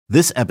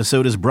This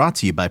episode is brought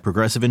to you by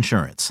Progressive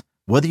Insurance.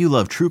 Whether you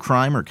love true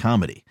crime or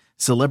comedy,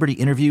 celebrity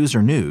interviews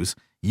or news,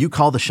 you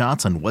call the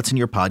shots on what's in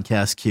your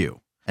podcast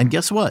queue. And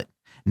guess what?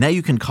 Now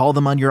you can call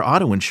them on your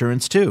auto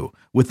insurance too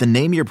with the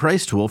Name Your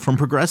Price tool from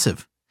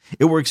Progressive.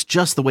 It works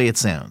just the way it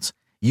sounds.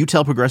 You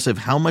tell Progressive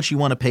how much you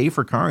want to pay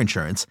for car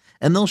insurance,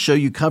 and they'll show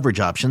you coverage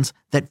options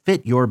that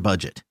fit your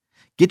budget.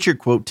 Get your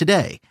quote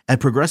today at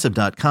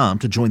Progressive.com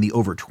to join the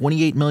over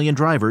 28 million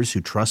drivers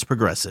who trust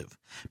Progressive.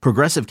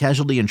 Progressive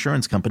Casualty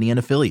Insurance Company and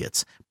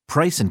Affiliates.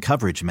 Price and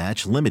coverage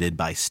match limited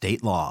by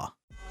state law.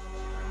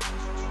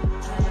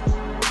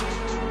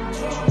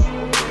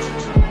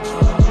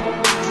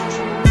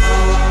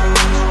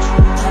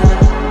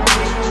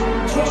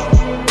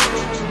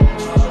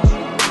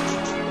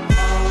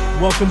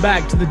 Welcome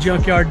back to the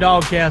Junkyard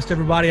Dogcast,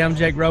 everybody. I'm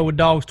Jake Rowe with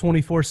Dogs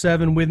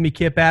 24/7. With me,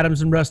 Kip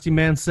Adams and Rusty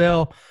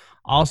Mansell,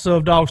 also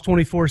of Dogs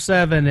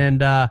 24/7.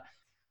 And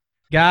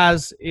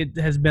guys, it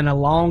has been a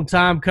long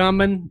time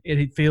coming.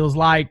 It feels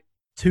like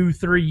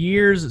 2-3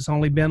 years. It's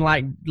only been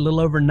like a little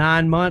over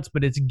 9 months,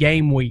 but it's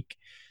game week.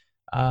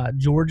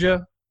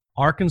 Georgia,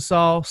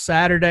 Arkansas,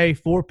 Saturday,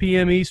 4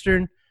 p.m.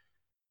 Eastern,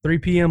 3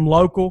 p.m.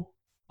 local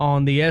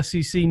on the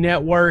SEC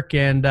network.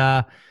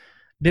 And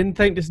didn't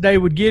think this day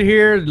would get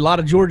here. A lot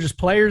of Georgia's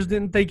players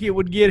didn't think it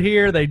would get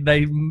here.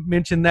 They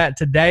mentioned that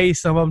today.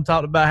 Some of them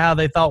talked about how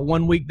they thought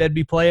 1 week they'd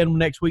be playing,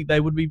 next week they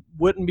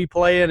wouldn't be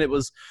playing. It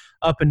was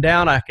up and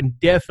down. I can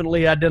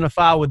definitely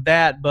identify with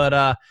that.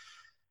 But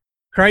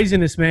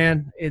craziness,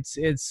 man.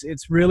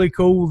 It's really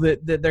cool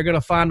that they're going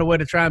to find a way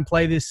to try and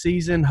play this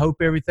season.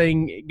 Hope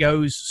everything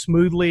goes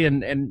smoothly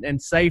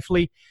and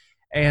safely.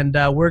 And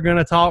we're going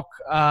to talk.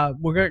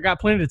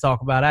 Got plenty to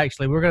talk about.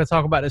 Actually, we're going to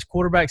talk about this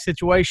quarterback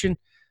situation.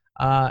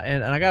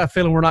 And I got a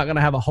feeling we're not going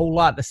to have a whole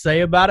lot to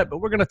say about it, but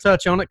we're going to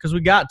touch on it because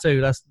we got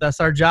to. That's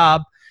our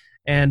job.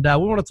 And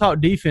we want to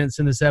talk defense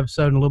in this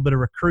episode and a little bit of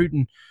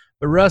recruiting.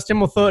 But, Rust, I'm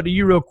going to throw it to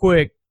you real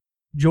quick.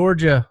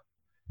 Georgia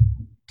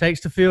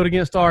takes the field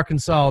against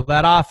Arkansas.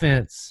 That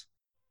offense,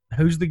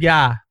 who's the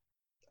guy?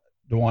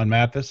 D'Wan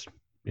Mathis.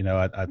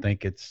 I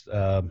think it's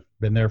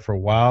been there for a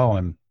while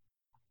and,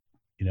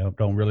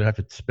 don't really have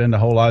to spend a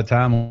whole lot of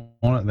time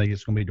on it. I think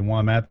it's going to be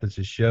D'Wan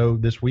Mathis' show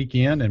this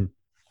weekend.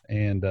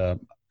 And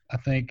I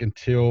think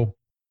until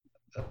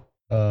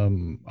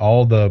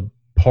all the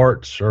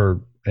parts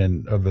of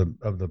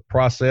the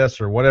process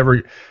or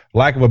whatever,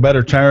 lack of a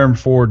better term,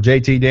 for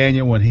JT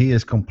Daniel when he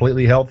is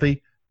completely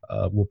healthy,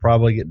 we'll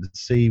probably get to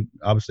see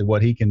obviously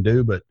what he can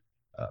do. But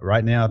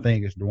right now, I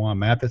think it's D'Wan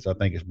Mathis. I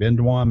think it's been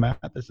D'Wan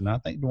Mathis, and I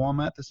think D'Wan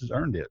Mathis has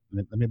earned it.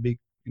 Let me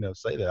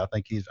say that I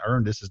think he's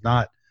earned. This is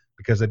not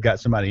because they've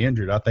got somebody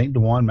injured. I think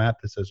D'Wan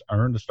Mathis has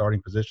earned the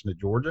starting position at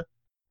Georgia.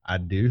 I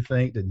do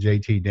think that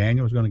JT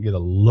Daniel is going to get a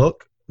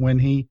look when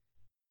he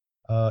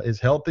is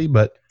healthy,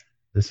 but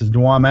this is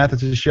D'Wan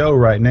Mathis' show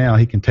right now.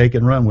 He can take it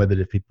and run with it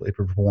if he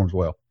performs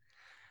well.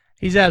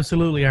 He's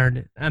absolutely earned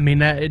it. I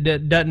mean,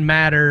 it doesn't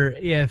matter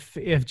if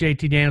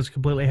JT Daniel's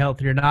completely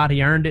healthy or not.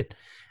 He earned it.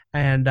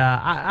 And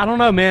I don't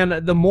know, man.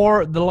 The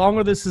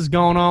longer this has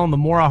gone on, the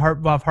more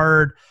I've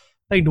heard.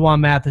 I think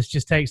D'Wan Mathis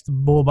just takes the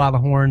bull by the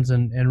horns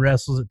and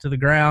wrestles it to the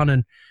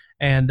ground,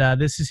 and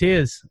this is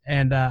his.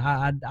 And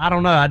I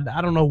don't know.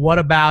 I don't know what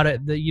about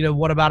it.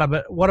 What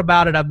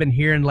about it I've been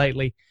hearing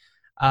lately.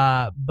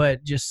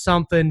 But just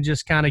something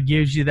just kind of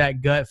gives you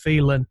that gut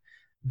feeling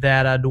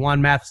that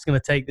D'Wan Mathis is going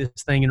to take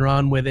this thing and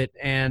run with it.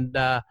 And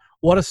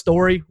what a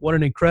story. What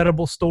an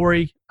incredible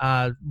story.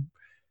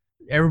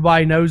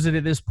 Everybody knows it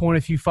at this point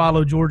if you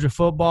follow Georgia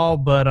football,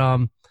 but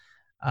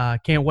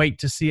can't wait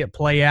to see it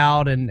play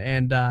out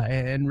and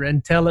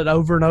tell it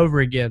over and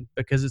over again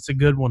because it's a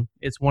good one.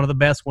 It's one of the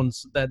best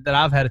ones that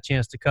I've had a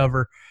chance to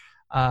cover.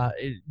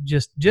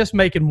 Just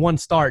making one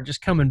start,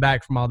 just coming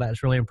back from all that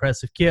is really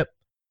impressive. Kip,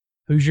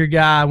 who's your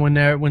guy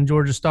when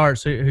Georgia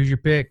starts? Who's your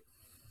pick?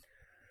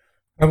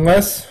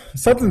 Unless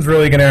something's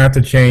really going to have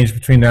to change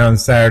between now and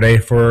Saturday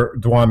for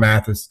D'Wan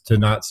Mathis to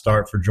not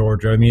start for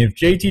Georgia. I mean, if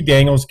JT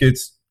Daniels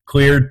gets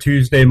cleared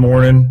Tuesday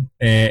morning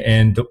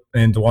and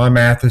D'Wan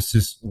Mathis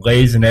just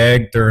lays an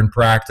egg during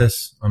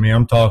practice, I mean,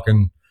 I'm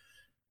talking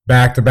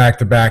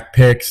back-to-back-to-back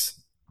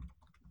picks.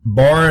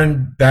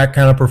 Barring that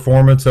kind of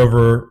performance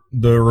over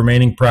the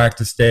remaining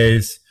practice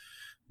days,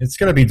 it's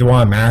going to be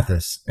D'Wan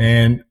Mathis.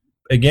 And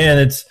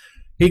again,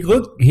 he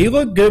looked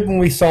good when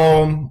we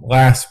saw him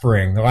last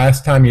spring. The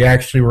last time you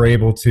actually were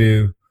able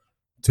to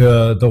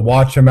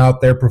watch him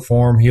out there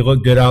perform, he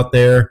looked good out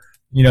there.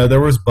 There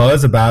was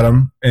buzz about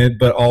him,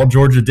 but all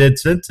Georgia did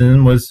since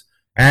then was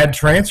add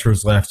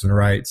transfers left and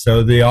right.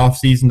 So the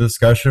offseason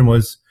discussion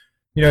was,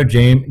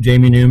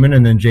 Jamie Newman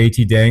and then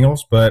JT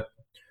Daniels. But,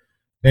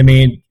 I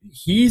mean,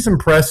 he's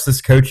impressed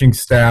this coaching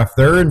staff.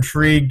 They're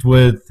intrigued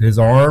with his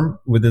arm,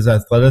 with his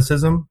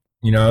athleticism.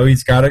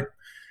 He's got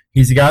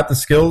the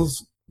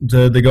skills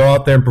to go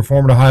out there and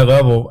perform at a high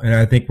level. And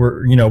I think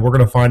we're going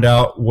to find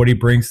out what he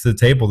brings to the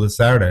table this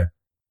Saturday.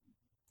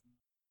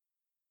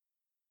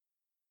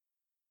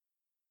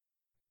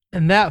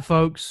 And that,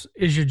 folks,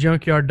 is your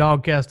Junkyard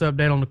Dogcast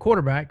update on the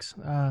quarterbacks.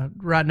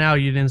 Right now,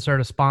 you'd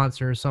insert a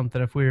sponsor or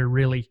something if we were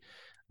really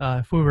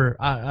If we were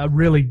a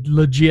really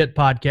legit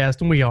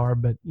podcast, and we are,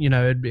 but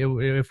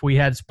if we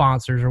had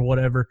sponsors or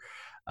whatever,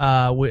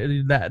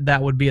 that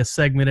would be a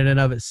segment in and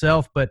of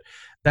itself. But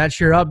that's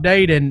your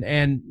update.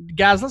 And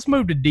guys, let's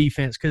move to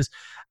defense, because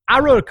I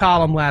wrote a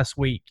column last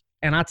week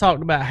and I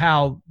talked about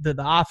how the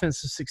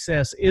offensive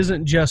success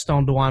isn't just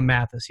on Dwan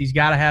Mathis. He's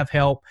got to have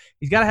help.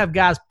 He's got to have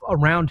guys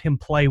around him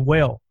play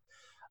well.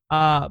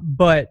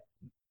 But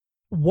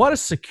what a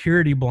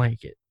security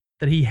blanket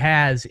that he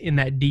has in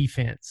that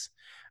defense,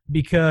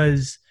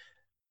 because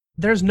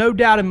there's no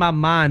doubt in my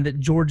mind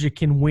that Georgia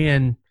can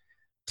win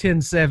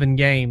 10-7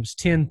 games,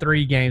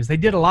 10-3 games. They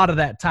did a lot of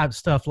that type of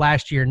stuff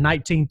last year,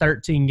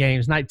 19-13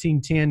 games,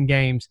 19-10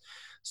 games,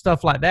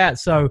 stuff like that.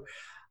 So,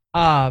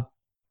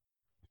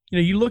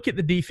 you look at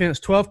the defense,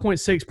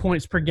 12.6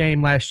 points per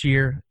game last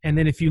year, and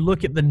then if you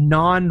look at the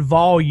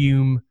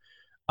non-volume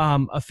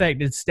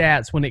affected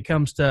stats when it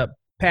comes to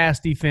pass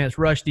defense,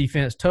 rush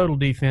defense, total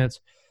defense,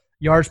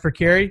 yards per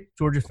carry,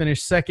 Georgia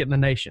finished second in the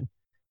nation.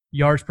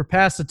 Yards per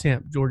pass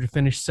attempt, Georgia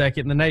finished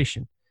second in the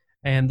nation.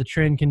 And the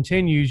trend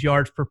continues,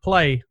 yards per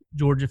play,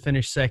 Georgia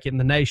finished second in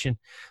the nation.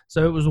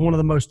 So it was one of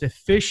the most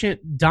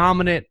efficient,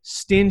 dominant,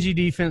 stingy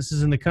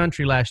defenses in the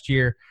country last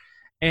year.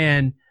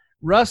 And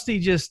Rusty,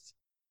 just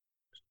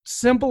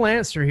simple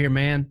answer here,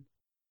 man.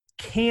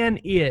 Can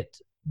it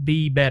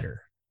be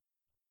better?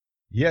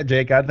 Yeah,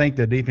 Jake, I think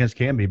the defense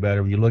can be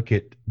better. When you look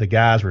at the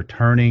guys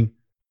returning,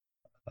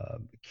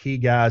 key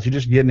guys, you're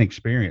just getting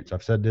experience.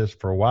 I've said this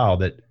for a while,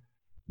 that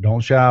don't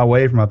shy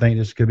away from, I think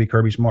this could be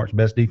Kirby Smart's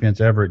best defense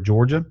ever at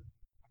Georgia.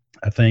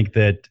 I think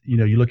that,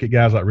 you look at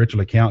guys like Richard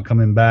LeCounte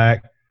coming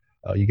back.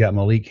 You got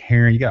Malik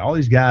Herring. You got all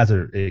these guys that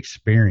are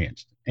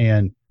experienced.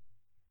 And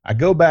I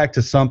go back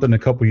to something a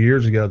couple of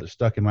years ago that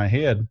stuck in my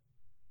head.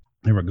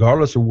 And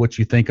regardless of what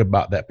you think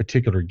about that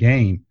particular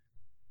game,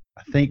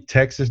 I think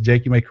Texas,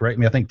 Jake, you may correct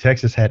me, I think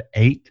Texas had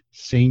 8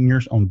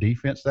 seniors on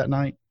defense that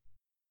night.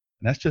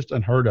 And that's just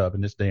unheard of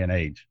in this day and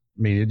age.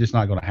 I mean, it's just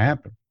not going to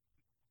happen.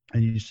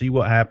 And you see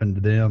what happened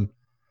to them,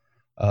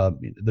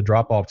 the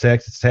drop-off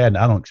Texas had. And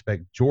I don't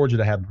expect Georgia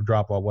to have a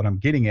drop-off. What I'm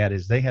getting at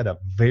is they had a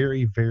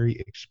very, very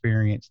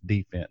experienced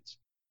defense.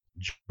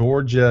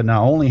 Georgia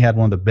not only had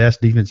one of the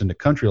best defense in the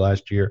country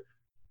last year,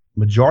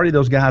 majority of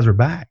those guys are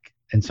back.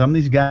 And some of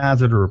these guys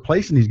that are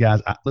replacing these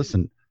guys,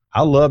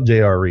 I love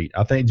J.R. Reed.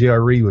 I think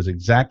J.R. Reed was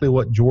exactly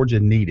what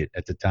Georgia needed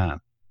at the time.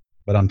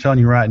 But I'm telling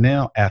you right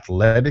now,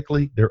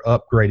 athletically, they're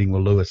upgrading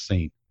with Lewis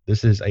Cine.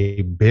 This is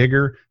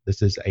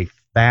a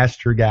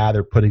faster guy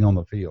they're putting on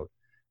the field.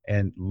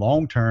 And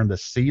long-term, the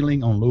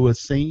ceiling on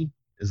Lewis Cine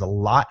is a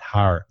lot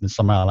higher than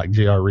somebody like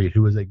J.R. Reed,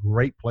 who is a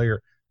great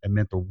player and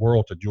meant the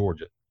world to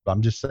Georgia. But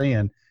I'm just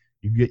saying,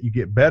 you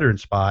get better in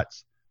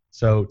spots.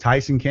 So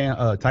Tyson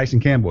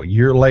Campbell, a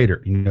year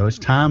later, it's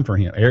time for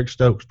him. Eric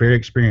Stokes, very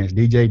experienced.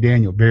 DJ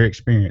Daniel, very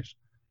experienced.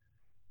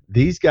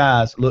 These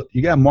guys, look,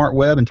 you got Mark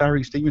Webb and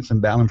Tyreek Stevenson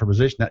battling for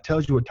position. That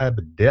tells you what type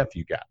of depth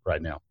you got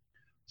right now.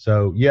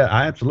 So, yeah,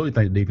 I absolutely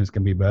think the defense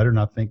can be better, and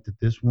I think that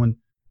this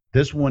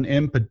one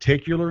in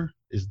particular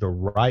is the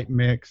right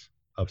mix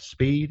of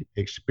speed,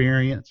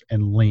 experience,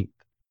 and length.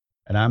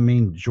 And I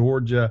mean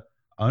Georgia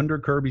under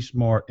Kirby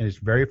Smart in his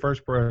very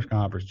first press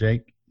conference,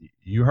 Jake,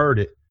 you heard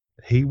it.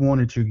 He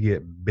wanted to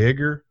get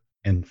bigger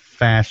and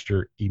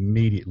faster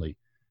immediately.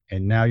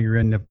 And now you're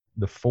in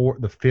the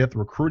 5th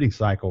recruiting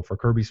cycle for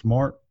Kirby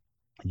Smart.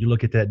 You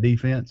look at that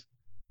defense,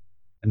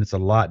 and it's a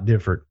lot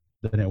different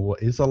than it was.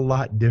 It's a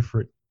lot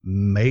different,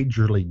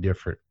 majorly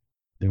different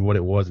than what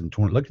it was in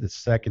 20. Look at the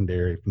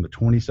secondary from the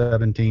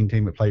 2017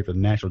 team that played for the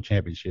national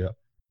championship.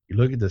 You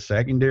look at the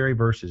secondary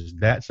versus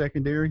that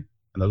secondary,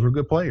 and those were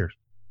good players.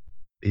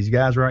 These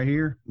guys right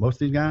here, most of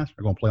these guys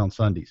are going to play on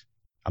Sundays.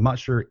 I'm not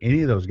sure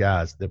any of those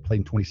guys that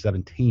played in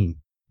 2017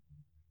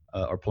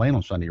 are playing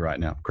on Sunday right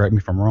now. Correct me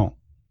if I'm wrong.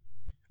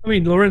 I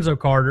mean, Lorenzo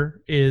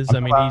Carter is.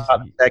 He's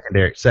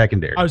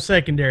secondary. Oh,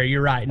 secondary.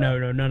 You're right.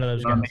 No, none of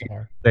those guys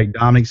are. Take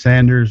Dominic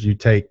Sanders. You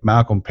take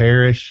Malcolm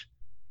Parrish.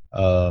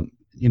 Tyreek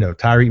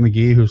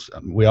McGee, who's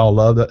we all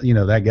love that.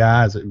 That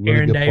guy is a really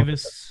Aaron good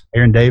Davis.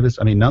 Player. Aaron Davis.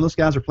 I mean, none of those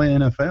guys are playing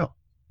NFL.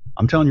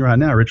 I'm telling you right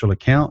now, Richard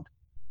LeCounte,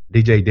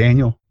 DJ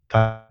Daniel,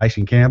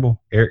 Tyson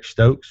Campbell, Eric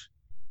Stokes,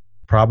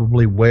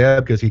 probably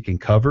Webb because he can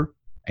cover,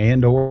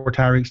 and or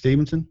Tyreek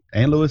Stevenson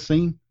and Lewis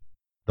Cine.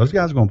 Those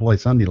guys are going to play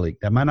Sunday league.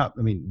 That might not.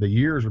 I mean, the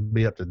years would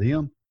be up to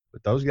them,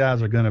 but those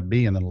guys are going to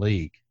be in the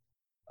league,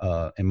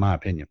 in my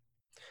opinion.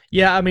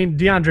 Yeah, I mean,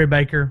 DeAndre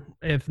Baker,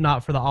 if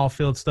not for the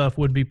off-field stuff,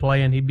 would be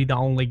playing. He'd be the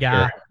only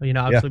guy, Sure.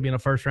 Obviously being a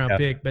first-round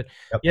pick. But,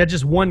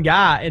 just one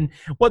guy. And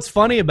what's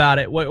funny about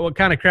it, what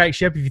kind of cracks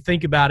you up if you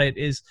think about it,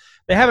 is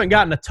they haven't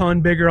gotten a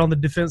ton bigger on the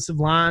defensive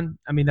line.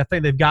 I mean, I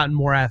think they've gotten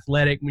more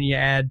athletic when you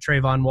add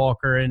Trayvon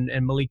Walker and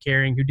Malik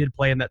Herring, who did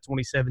play in that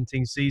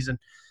 2017 season.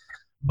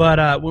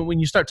 But when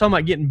you start talking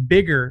about getting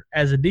bigger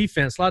as a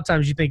defense, a lot of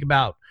times you think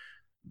about,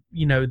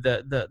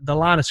 the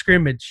line of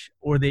scrimmage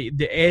or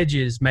the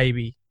edges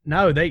maybe.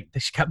 No, they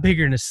just got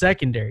bigger in the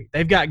secondary.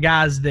 They've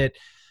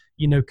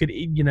you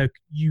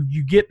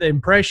get the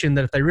impression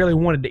that if they really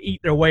wanted to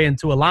eat their way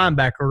into a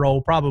linebacker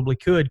role, probably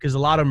could, because a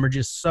lot of them are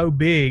just so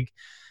big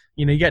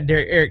You got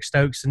Eric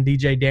Stokes and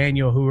DJ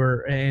Daniel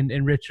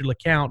and Richard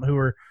LeCount who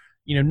are,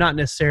 not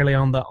necessarily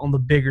on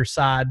the bigger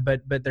side,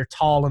 but they're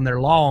tall and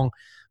they're long.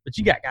 But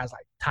you got guys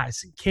like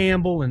Tyson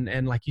Campbell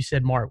and like you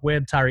said, Mark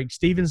Webb, Tyreek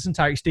Stevenson.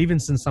 Tyreek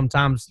Stevenson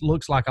sometimes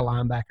looks like a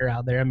linebacker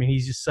out there. I mean,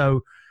 he's just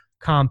so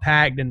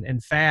compact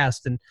and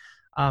fast. And,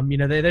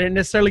 they didn't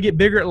necessarily get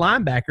bigger at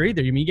linebacker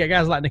either. You got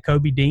guys like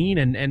Nakobe Dean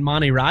and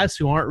Monty Rice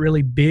who aren't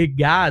really big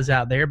guys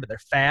out there, but they're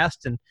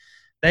fast. And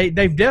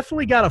they've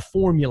definitely got a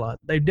formula.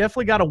 They've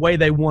definitely got a way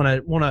they want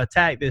to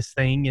attack this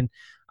thing. And,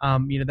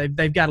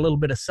 they've got a little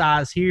bit of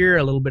size here,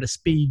 a little bit of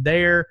speed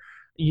there.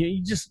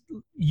 You just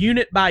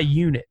unit by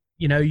unit.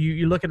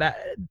 You look at that.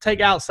 Take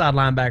outside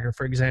linebacker,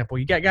 for example.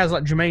 You got guys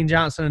like Jermaine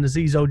Johnson and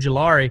Azeez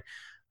Ojulari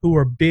who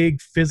are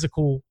big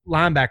physical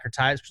linebacker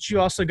types, but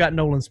you also got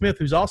Nolan Smith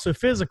who's also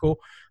physical,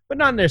 but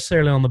not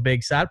necessarily on the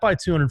big side, probably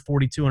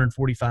 240,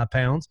 245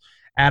 pounds.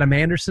 Adam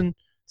Anderson,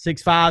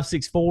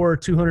 6'5",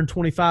 6'4",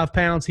 225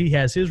 pounds. He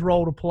has his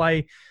role to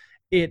play.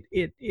 It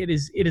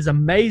is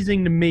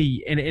amazing to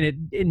me, and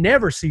it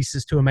never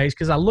ceases to amaze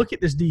because I look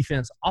at this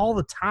defense all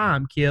the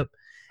time, Kip,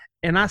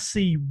 and I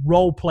see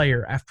role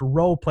player after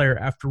role player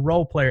after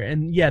role player.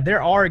 And, yeah,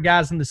 there are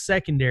guys in the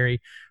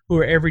secondary who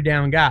are every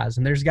down guys.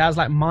 And there's guys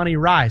like Monty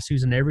Rice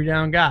who's an every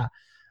down guy.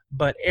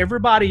 But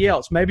everybody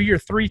else, maybe your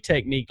three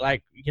technique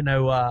like,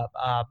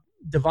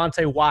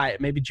 Devontae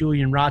Wyatt, maybe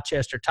Julian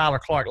Rochester, Tyler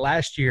Clark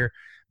last year,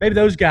 maybe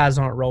those guys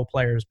aren't role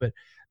players. But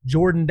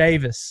Jordan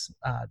Davis,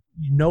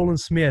 Nolan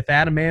Smith,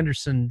 Adam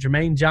Anderson,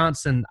 Jermaine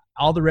Johnson,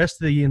 all the rest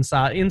of the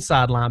inside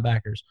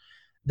linebackers.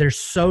 There's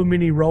so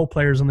many role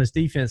players on this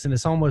defense, and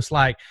it's almost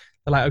like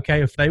they're like,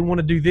 okay, if they want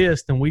to do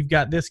this, then we've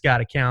got this guy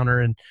to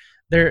counter. And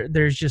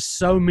there's just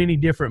so many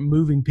different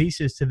moving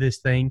pieces to this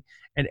thing,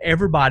 and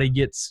everybody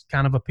gets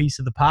kind of a piece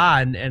of the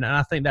pie, and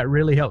I think that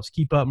really helps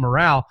keep up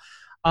morale.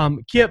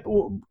 Kip,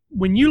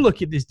 when you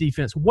look at this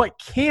defense, what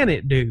can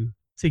it do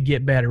to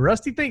get better?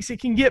 Rusty thinks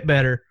it can get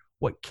better.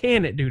 What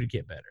can it do to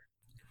get better?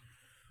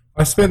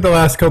 I spent the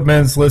last couple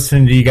minutes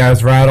listening to you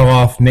guys rattle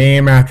off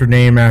name after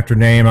name after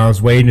name. I was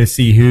waiting to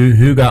see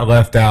who got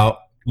left out,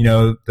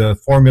 to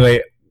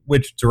formulate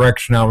which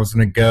direction I was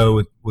going to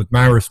go with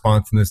my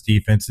response in this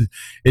defense.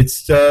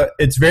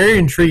 It's very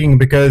intriguing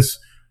because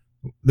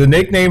the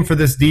nickname for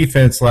this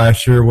defense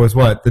last year was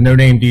what? The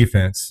no-name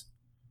defense.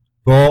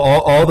 Well,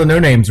 all the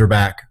no-names are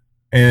back.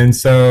 And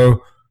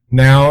so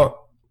now,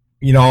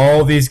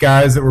 all these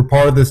guys that were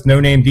part of this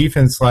no-name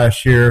defense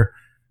last year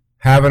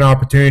have an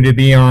opportunity to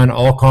be on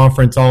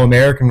all-conference,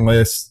 all-American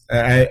lists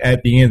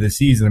at the end of the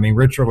season. I mean,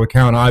 Richard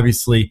LeCount,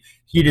 obviously,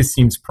 he just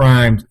seems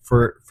primed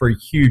for a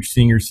huge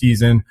senior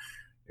season.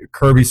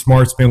 Kirby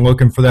Smart's been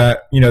looking for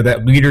that,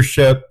 that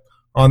leadership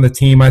on the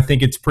team. I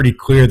think it's pretty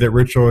clear that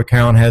Richard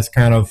LeCount has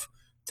kind of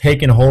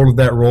taken hold of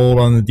that role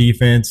on the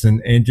defense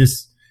and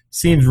just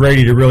seems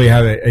ready to really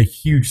have a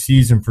huge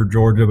season for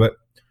Georgia. But,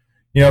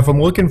 if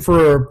I'm looking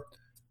for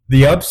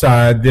the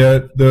upside,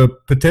 the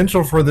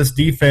potential for this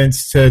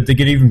defense to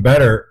get even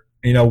better,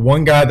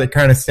 one guy that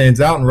kind of stands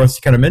out, and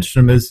Rusty kind of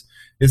mentioned him, is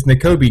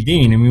Nakobe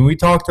Dean. I mean, we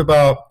talked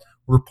about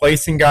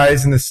replacing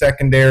guys in the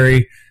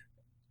secondary,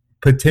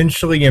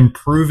 potentially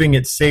improving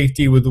its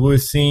safety with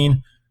Lewis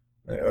Cine.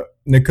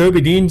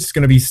 Nakobe Dean's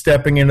going to be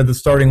stepping into the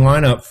starting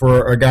lineup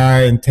for a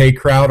guy in Tay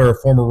Crowder, a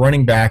former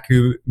running back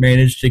who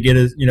managed to get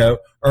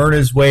earn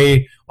his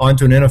way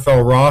onto an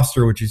NFL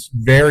roster, which is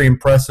very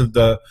impressive.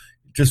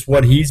 Just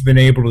what he's been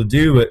able to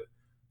do. But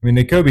I mean,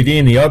 Nakobe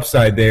Dean, the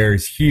upside there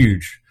is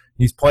huge.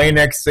 He's playing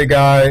next to a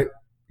guy,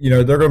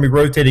 they're going to be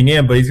rotating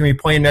in, but he's going to be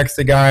playing next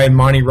to a guy in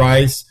Monty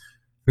Rice,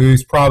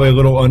 who's probably a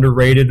little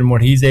underrated in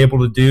what he's able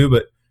to do.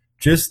 But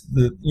just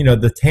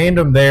the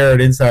tandem there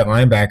at inside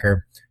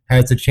linebacker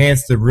has a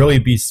chance to really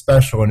be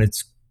special, and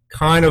it's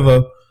kind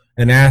of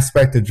an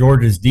aspect of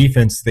Georgia's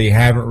defense they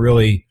haven't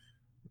really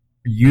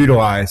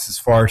utilized as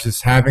far as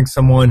just having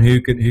someone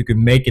who could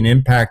make an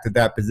impact at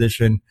that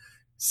position.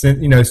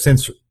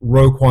 Since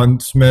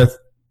Roquan Smith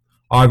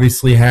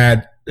obviously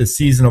had a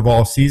season of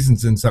all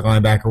seasons inside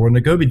linebacker, when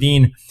Nakobe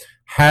Dean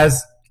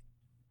has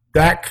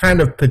that kind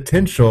of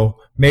potential,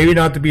 maybe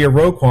not to be a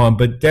Roquan,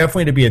 but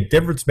definitely to be a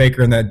difference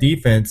maker in that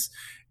defense.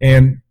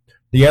 And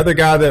the other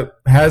guy that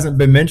hasn't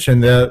been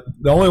mentioned, the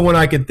only one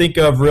I could think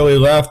of really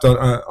left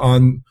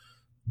on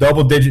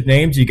double-digit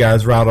names you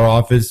guys rattled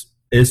off is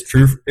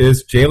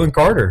Jalen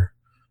Carter.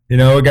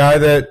 A guy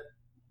that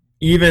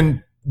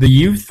even the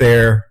youth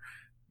there,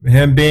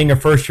 him being a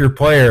first-year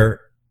player,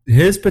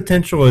 his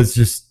potential is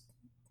just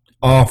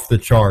off the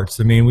charts.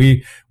 I mean,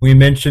 we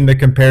mentioned the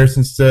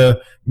comparisons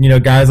to,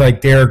 guys like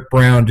Derek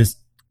Brown, just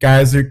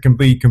guys that can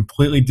be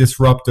completely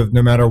disruptive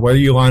no matter whether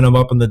you line them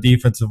up on the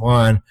defensive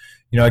line.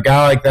 A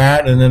guy like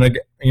that, and then,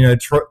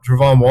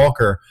 Travon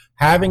Walker.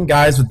 Having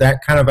guys with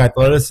that kind of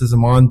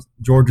athleticism on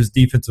Georgia's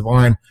defensive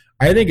line,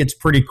 I think it's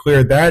pretty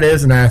clear that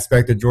is an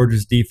aspect of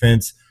Georgia's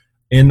defense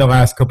in the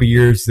last couple of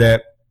years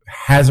that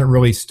hasn't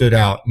really stood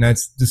out, and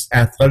that's just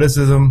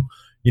athleticism,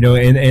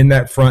 in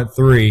that front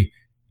three.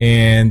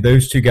 And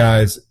those two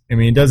guys, I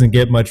mean, it doesn't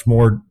get much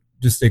more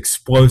just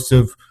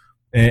explosive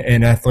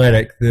and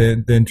athletic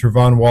than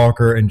Travon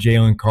Walker and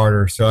Jalen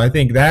Carter. So I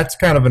think that's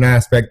kind of an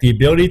aspect. The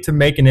ability to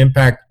make an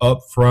impact up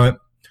front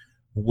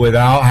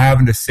without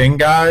having to sing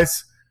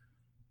guys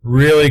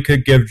really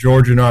could give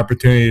Georgia an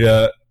opportunity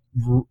to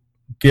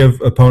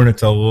give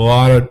opponents a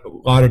lot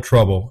of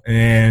trouble.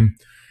 And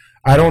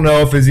I don't know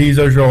if Azeez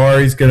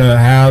Ojulari is going to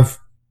have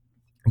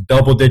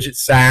double-digit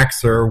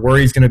sacks or where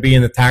he's going to be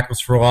in the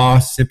tackles for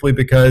loss simply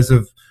because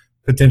of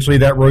potentially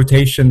that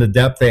rotation, the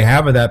depth they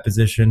have at that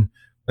position.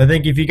 I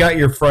think if you got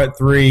your front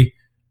three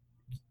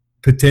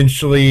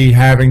potentially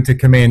having to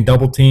command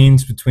double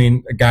teams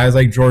between guys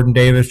like Jordan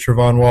Davis,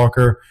 Travon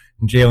Walker,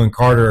 and Jalen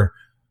Carter,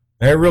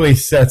 that really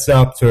sets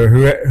up to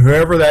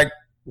whoever that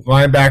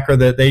linebacker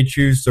that they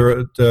choose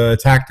to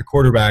attack the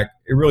quarterback.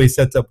 It really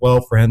sets up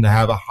well for him to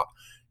have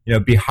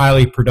be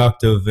highly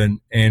productive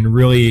and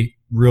really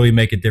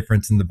make a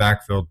difference in the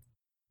backfield.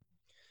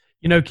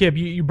 Kip,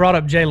 you brought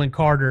up Jalen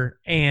Carter,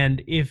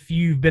 and if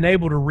you've been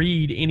able to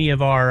read any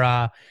of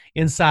our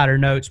insider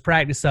notes,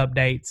 practice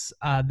updates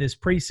this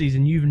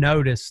preseason, you've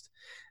noticed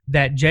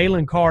that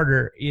Jalen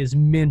Carter is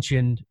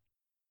mentioned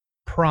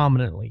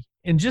prominently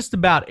in just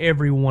about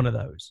every one of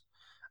those.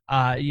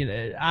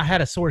 I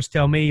had a source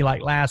tell me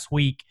like last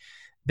week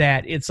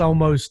that it's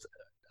almost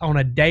on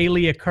a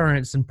daily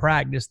occurrence in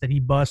practice that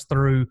he busts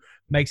through,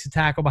 makes a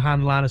tackle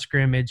behind the line of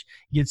scrimmage,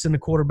 gets in the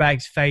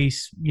quarterback's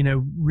face,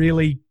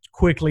 really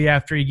quickly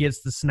after he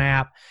gets the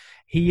snap.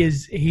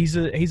 He's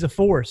a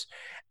force.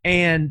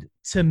 And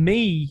to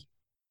me,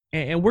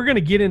 and we're going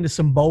to get into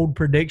some bold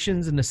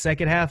predictions in the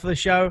second half of the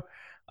show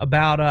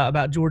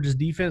about Georgia's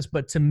defense,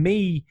 but to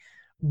me,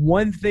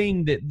 one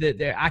thing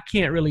that I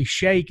can't really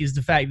shake is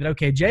the fact that,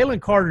 okay,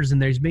 Jalen Carter's in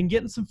there. He's been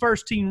getting some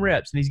first-team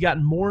reps, and he's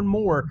gotten more and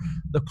more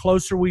the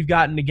closer we've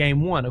gotten to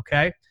game one,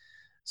 okay?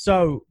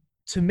 So,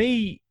 to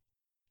me,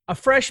 a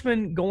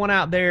freshman going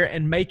out there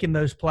and making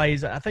those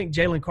plays, I think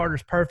Jalen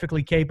Carter's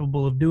perfectly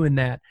capable of doing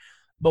that.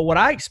 But what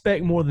I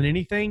expect more than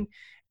anything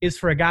is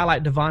for a guy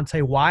like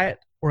Devontae Wyatt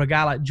or a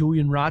guy like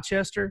Julian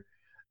Rochester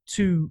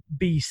to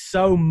be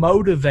so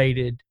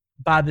motivated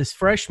by this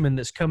freshman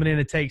that's coming in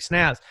to take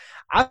snaps.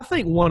 I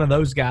think one of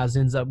those guys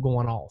ends up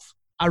going off.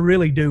 I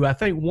really do. I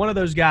think one of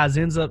those guys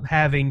ends up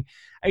having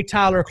a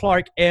Tyler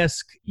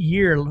Clark-esque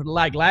year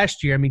like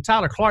last year. I mean,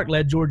 Tyler Clark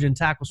led Georgia in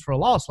tackles for a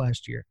loss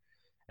last year.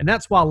 And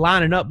that's while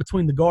lining up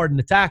between the guard and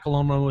the tackle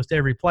on almost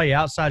every play,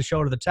 outside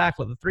shoulder the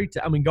tackle at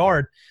the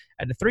guard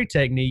at the three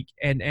technique,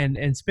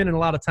 and spending a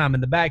lot of time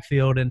in the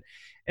backfield. And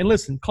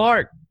listen,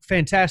 Clark,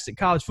 fantastic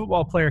college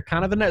football player,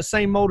 kind of in that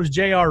same mold as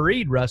J.R.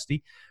 Reed,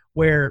 Rusty,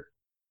 where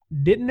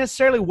didn't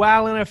necessarily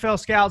wow NFL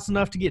scouts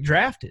enough to get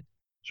drafted.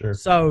 Sure.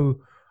 So,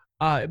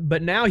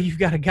 but now you've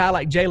got a guy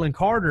like Jalen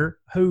Carter,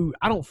 who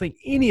I don't think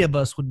any of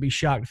us would be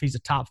shocked if he's a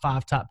top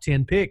 5, top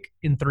 10 pick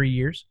in 3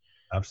 years.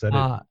 I've said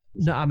it.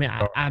 No, I mean,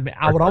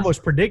 I would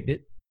almost predict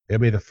it. He'll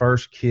be the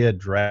first kid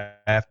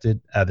drafted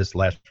out of this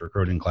last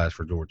recruiting class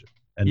for Georgia.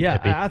 And yeah,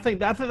 I think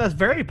that's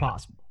very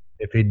possible.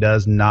 If he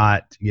does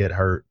not get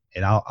hurt,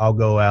 and I'll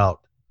go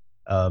out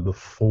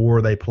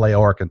before they play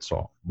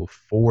Arkansas.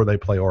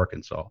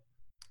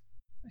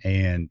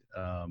 And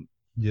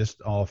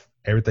just off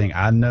everything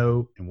I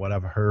know and what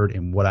I've heard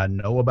and what I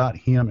know about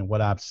him and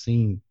what I've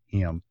seen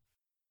him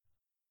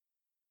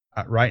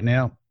right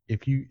now,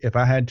 if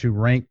I had to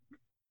rank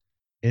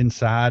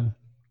inside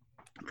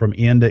from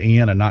end to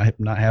end and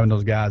not having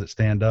those guys that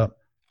stand up,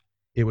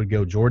 it would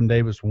go Jordan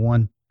Davis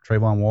 1,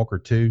 Travon Walker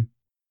 2,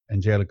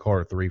 and Jalen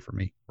Carter 3 for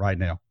me right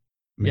now.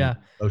 I mean,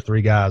 those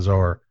three guys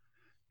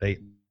they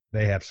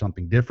have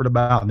something different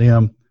about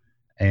them,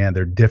 and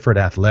they're different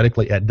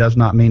athletically. That does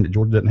not mean that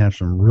Georgia doesn't have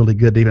some really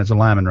good defensive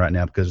linemen right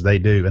now, because they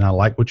do. And I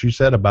like what you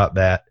said about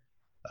that.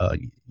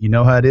 You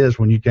know how it is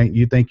when you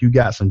think you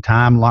got some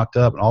time locked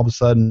up, and all of a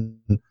sudden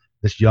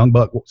this young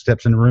buck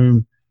steps in the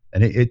room,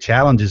 and it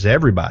challenges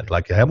everybody.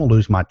 Like, I'm going to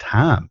lose my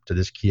time to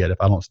this kid if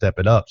I don't step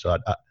it up. So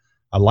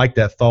I like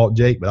that thought,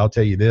 Jake, but I'll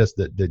tell you this,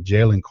 that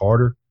Jalen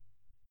Carter,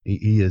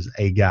 he is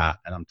a guy.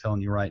 And I'm telling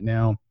you right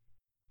now,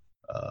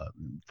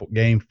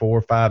 game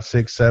 4, 5,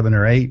 6, 7,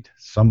 or 8,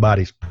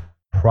 somebody's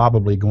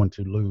probably going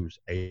to lose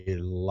a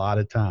lot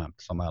of time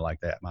to somebody like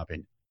that, in my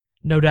opinion.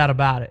 No doubt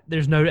about it.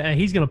 He's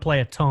going to play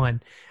a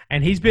ton,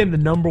 and he's been the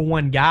number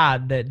one guy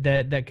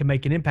that can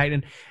make an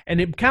impact. And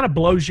it kind of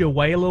blows you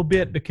away a little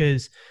bit,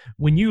 because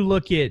when you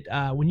look at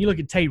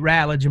Tate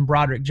Ratledge and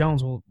Broderick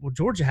Jones, well,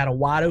 Georgia had a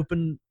wide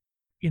open,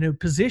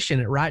 position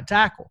at right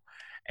tackle,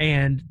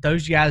 and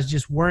those guys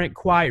just weren't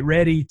quite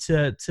ready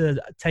to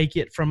take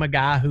it from a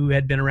guy who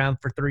had been around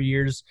for 3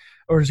 years,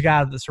 or a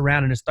guy that's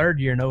around in his third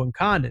year, Owen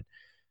Condon.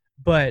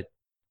 But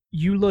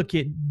you look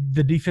at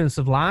the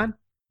defensive line,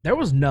 there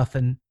was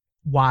nothing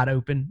wide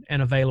open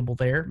and available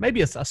there.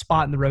 Maybe a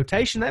spot in the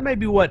rotation. That may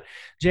be what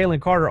Jalen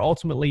Carter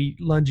ultimately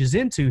lunges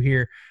into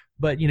here.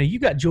 But, you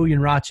got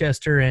Julian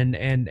Rochester and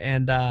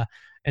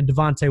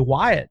Devontae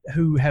Wyatt,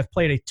 who have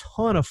played a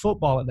ton of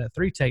football at that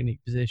 3 technique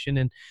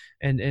position.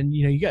 And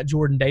you got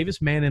Jordan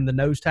Davis, man, in the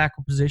nose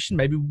tackle position.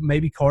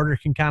 Maybe Carter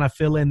can kind of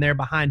fill in there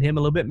behind him a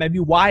little bit. Maybe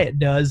Wyatt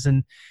does.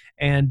 And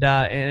and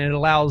it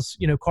allows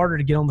Carter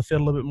to get on the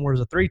field a little bit more as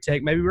a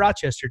 3-tech. Maybe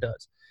Rochester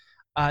does.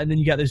 And then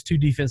you got those 2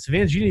 defensive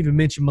ends. You didn't even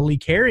mention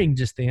Malik Herring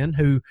just then,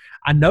 who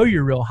I know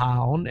you're real high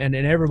on, and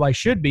everybody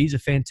should be. He's a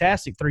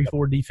fantastic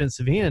 3-4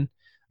 defensive end,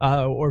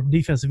 or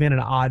defensive end in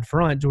an odd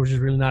front. Georgia's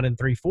really not in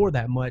 3-4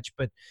 that much,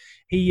 but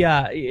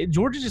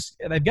Georgia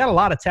they've got a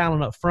lot of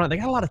talent up front. They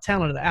got a lot of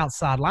talent at the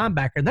outside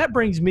linebacker, and that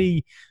brings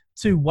me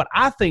to what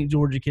I think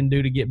Georgia can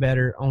do to get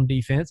better on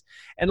defense.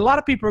 And a lot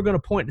of people are going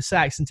to point to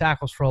sacks and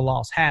tackles for a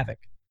loss. Havoc.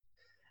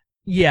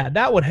 Yeah,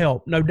 that would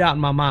help, no doubt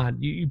in my mind.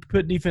 You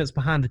put defense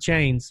behind the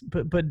chains,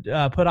 put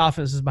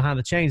offenses behind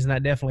the chains, and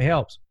that definitely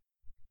helps.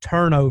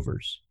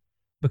 Turnovers,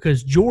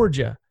 because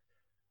Georgia,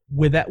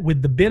 with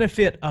the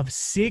benefit of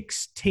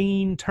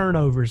 16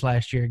 turnovers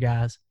last year,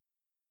 guys,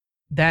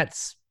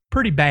 that's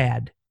pretty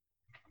bad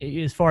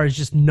as far as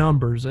just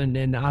numbers,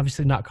 and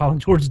obviously not calling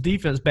Georgia's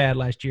defense bad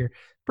last year.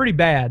 Pretty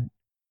bad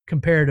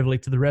comparatively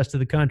to the rest of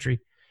the country.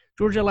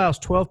 Georgia allows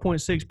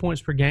 12.6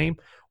 points per game,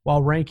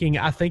 while ranking,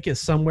 I think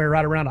it's somewhere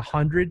right around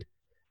 100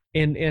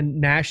 in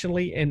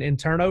nationally in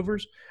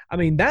turnovers. I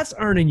mean, that's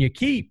earning your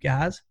keep,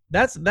 guys.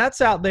 That's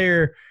out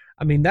there.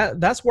 I mean,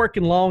 that's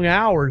working long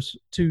hours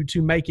to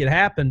make it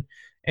happen.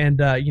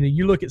 And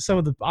you look at some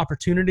of the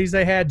opportunities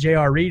they had.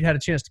 J.R. Reed had a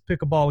chance to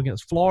pick a ball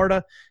against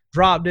Florida,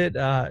 dropped it.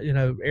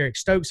 Eric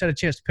Stokes had a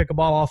chance to pick a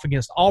ball off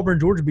against Auburn.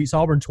 Georgia beats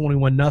Auburn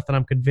 21-0.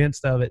 I'm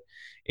convinced of it.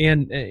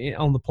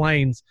 On the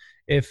Plains,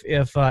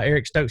 if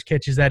Eric Stokes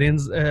catches that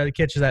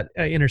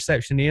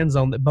interception in the end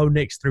zone that Bo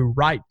Nix threw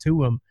right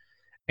to him.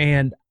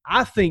 And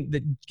I think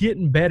that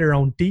getting better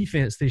on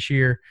defense this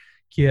year,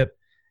 Kip,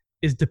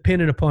 is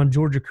dependent upon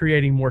Georgia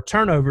creating more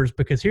turnovers,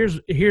 because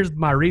here's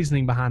my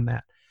reasoning behind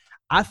that.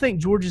 I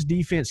think Georgia's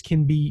defense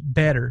can be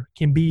better,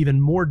 can be even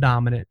more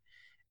dominant,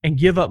 and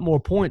give up more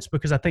points,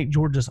 because I think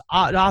Georgia's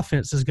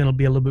offense is going to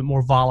be a little bit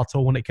more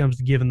volatile when it comes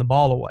to giving the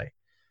ball away.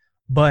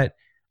 But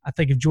I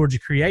think if Georgia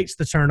creates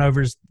the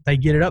turnovers, they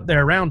get it up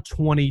there around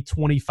 20,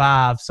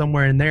 25,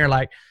 somewhere in there,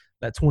 like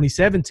that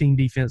 2017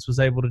 defense was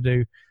able to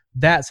do.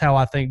 That's how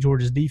I think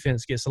Georgia's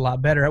defense gets a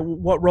lot better.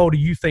 What role do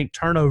you think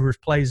turnovers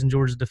plays in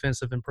Georgia's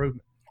defensive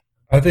improvement?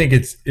 I think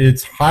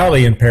it's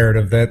highly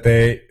imperative that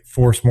they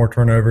force more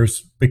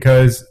turnovers,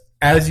 because,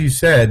 as you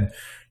said,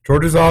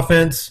 Georgia's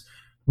offense,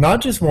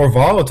 not just more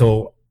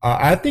volatile,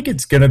 I think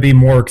it's going to be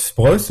more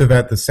explosive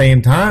at the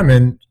same time.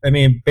 And, I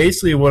mean,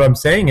 basically what I'm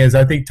saying is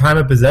I think time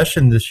of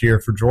possession this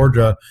year for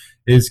Georgia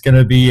is going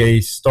to be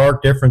a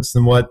stark difference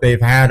than what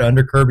they've had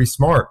under Kirby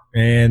Smart.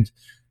 And,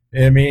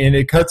 I mean, and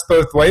it cuts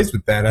both ways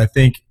with that. I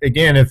think,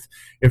 again,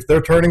 if they're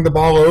turning the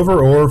ball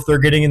over or if they're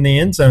getting in the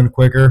end zone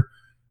quicker,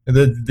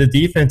 the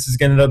defense is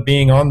going to end up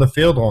being on the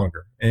field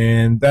longer.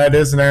 And that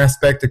is an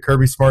aspect of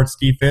Kirby Smart's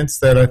defense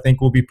that I think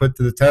will be put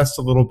to the test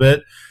a little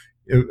bit,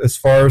 as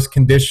far as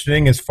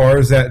conditioning, as far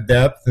as that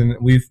depth. And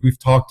we've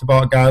talked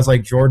about guys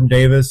like Jordan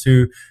Davis,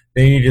 who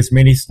they need as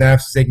many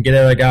snaps as they can get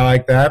out of a guy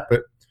like that.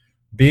 But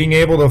being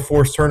able to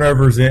force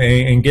turnovers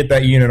and get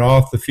that unit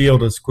off the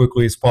field as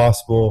quickly as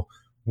possible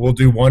will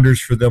do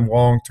wonders for them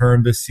long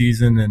term this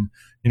season. And,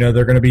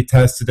 they're going to be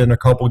tested in a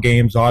couple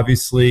games,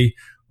 obviously.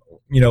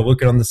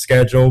 Looking on the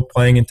schedule,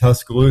 playing in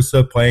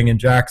Tuscaloosa, playing in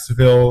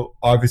Jacksonville,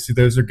 obviously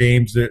those are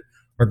games that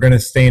are going to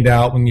stand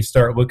out when you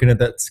start looking at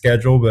that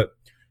schedule. But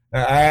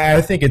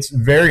I think it's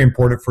very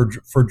important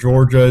for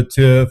Georgia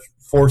to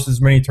force as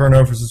many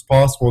turnovers as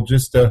possible,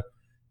 just to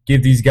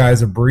give these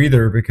guys a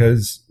breather,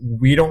 because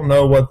we don't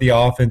know what the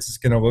offense is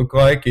going to look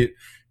like.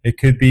 It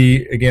could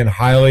be, again,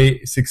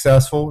 highly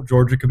successful.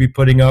 Georgia could be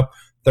putting up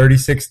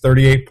 36,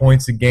 38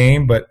 points a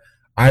game, but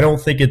I don't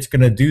think it's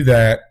going to do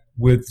that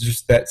with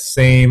just that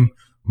same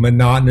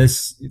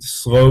monotonous,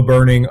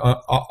 slow-burning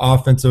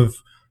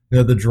offensive,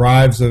 the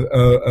drives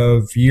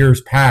of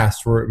years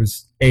past, where it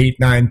was 8,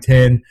 9,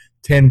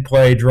 10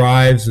 play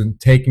drives and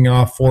taking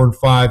off 4 and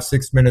 5,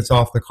 6 minutes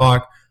off the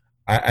clock.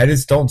 I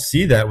just don't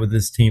see that with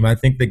this team. I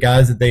think the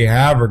guys that they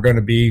have are going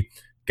to be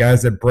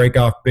guys that break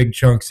off big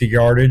chunks of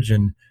yardage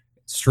and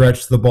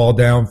stretch the ball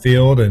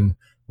downfield. And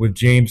with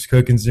James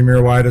Cook and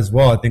Zamir White as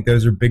well, I think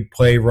those are big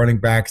play running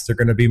backs. They're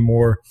going to be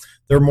more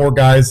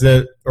guys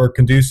that are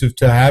conducive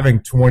to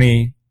having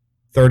 20,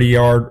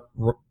 30-yard,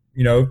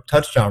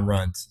 touchdown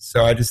runs.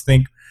 So I just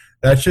think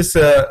that's just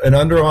an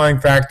underlying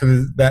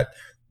factor, that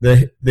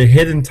the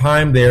hidden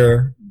time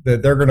there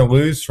that they're going to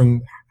lose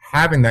from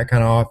having that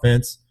kind of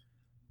offense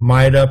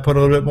might put a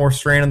little bit more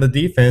strain on the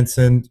defense.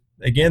 And,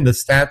 again, the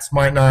stats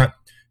might not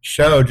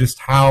show just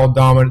how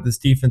dominant this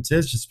defense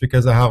is just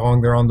because of how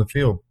long they're on the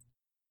field.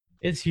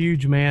 It's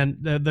huge, man,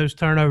 those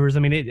turnovers. I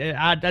mean,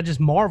 I just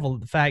marvel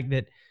at the fact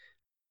that,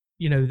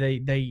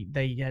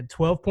 they had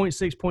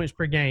 12.6 points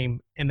per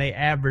game, and they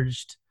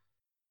averaged,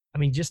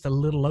 just a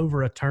little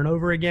over a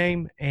turnover a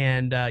game.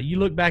 And you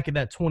look back at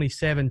that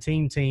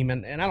 2017 team,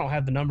 and I don't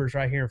have the numbers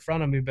right here in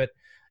front of me, but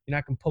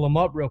I can pull them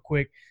up real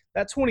quick.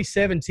 That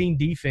 2017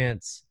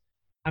 defense,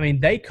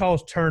 they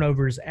caused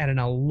turnovers at an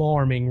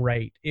alarming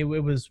rate. It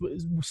was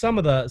some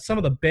of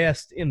the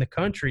best in the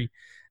country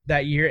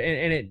that year,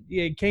 and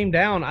it came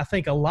down, I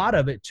think, a lot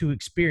of it to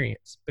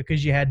experience,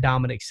 because you had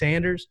Dominic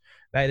Sanders,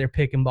 back there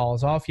picking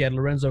balls off. You had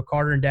Lorenzo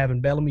Carter and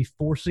Davin Bellamy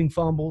forcing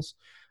fumbles.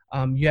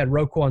 You had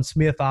Roquan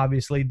Smith,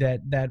 obviously,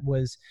 that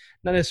was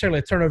not necessarily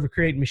a turnover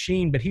creating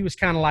machine, but he was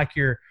kind of like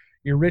your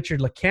Richard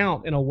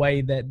LeCounte in a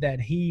way that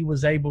he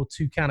was able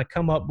to kind of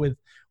come up with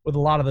a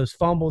lot of those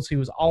fumbles. He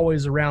was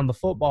always around the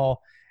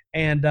football,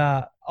 and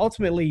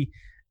ultimately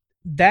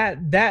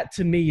that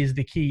to me is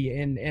the key.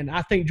 And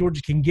I think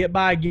Georgia can get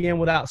by again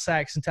without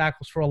sacks and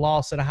tackles for a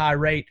loss at a high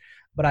rate,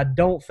 but I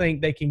don't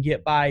think they can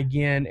get by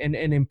again and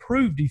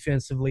improve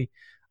defensively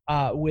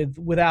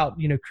without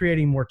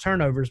creating more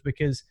turnovers,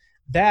 because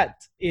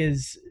that's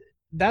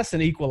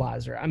an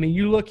equalizer. I mean,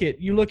 you look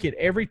at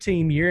every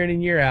team year in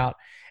and year out,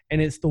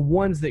 and it's the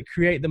ones that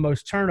create the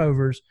most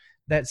turnovers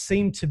that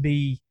seem to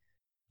be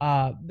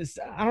I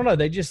don't know,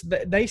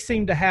 they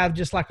seem to have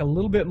just like a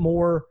little bit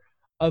more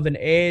of an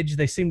edge.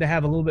 They seem to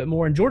have a little bit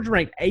more. And Georgia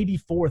ranked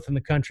 84th in the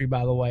country,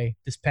 by the way,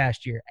 this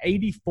past year.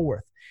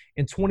 84th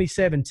in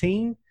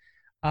 2017.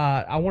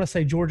 I want to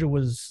say Georgia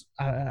was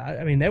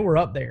they were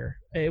up there.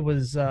 It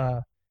was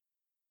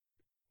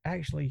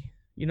actually,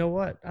 you know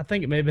what? I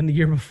think it may have been the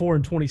year before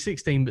in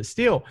 2016, but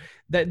still,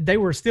 that they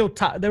were still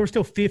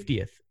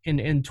 50th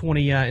in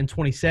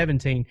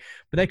 2017.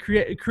 But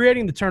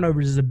creating the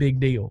turnovers is a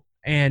big deal.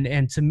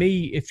 And to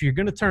me, if you're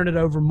going to turn it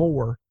over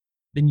more,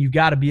 then you've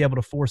got to be able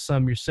to force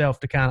some yourself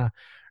to kind of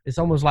 – it's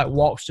almost like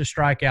walks to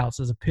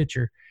strikeouts as a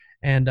pitcher.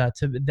 And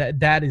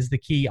that is the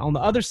key. On the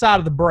other side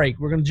of the break,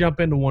 we're going to jump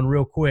into one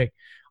real quick.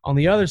 On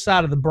the other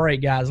side of the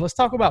break, guys, let's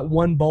talk about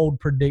one bold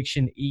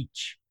prediction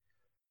each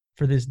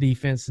for this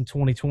defense in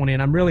 2020.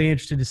 And I'm really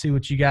interested to see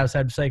what you guys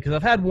have to say, because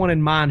I've had one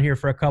in mind here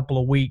for a couple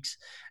of weeks,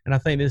 and I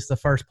think this is the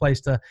first place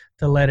to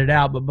let it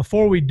out. But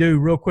before we do,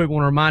 real quick, I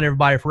want to remind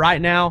everybody, if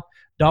right now,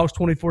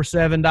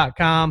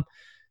 dogs247.com,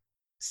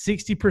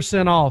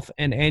 60% off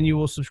an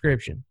annual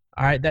subscription.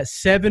 All right, that's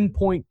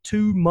 7.2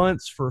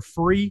 months for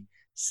free,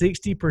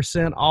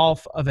 60%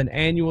 off of an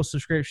annual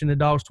subscription to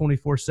Dogs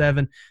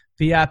 24/7.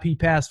 VIP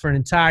pass for an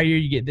entire year.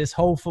 You get this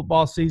whole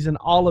football season,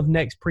 all of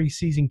next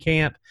preseason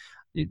camp,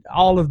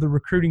 all of the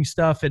recruiting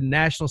stuff at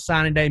National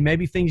Signing Day.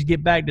 Maybe things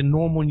get back to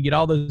normal and you get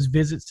all those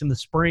visits in the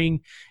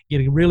spring,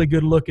 get a really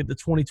good look at the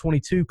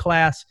 2022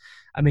 class.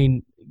 I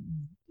mean,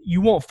 you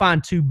won't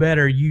find two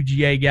better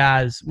UGA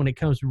guys when it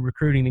comes to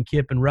recruiting than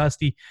Kip and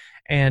Rusty,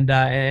 and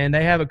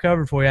they have it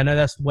covered for you. I know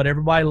that's what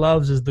everybody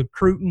loves is the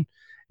recruiting,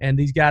 and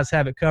these guys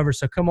have it covered.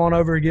 So come on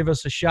over and give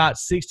us a shot.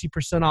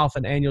 60% off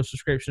an annual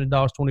subscription to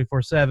Dogs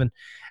 24/7,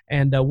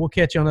 and we'll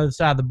catch you on the other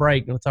side of the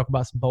break, and we'll talk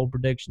about some bold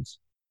predictions.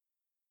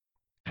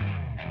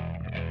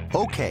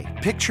 Okay,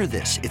 picture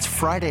this. It's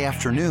Friday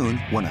afternoon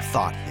when a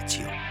thought hits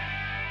you.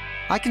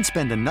 I can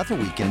spend another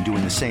weekend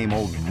doing the same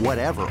old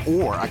whatever,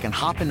 or I can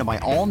hop into my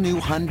all-new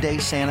Hyundai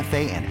Santa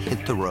Fe and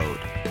hit the road.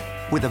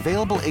 With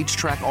available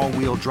H-Track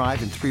all-wheel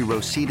drive and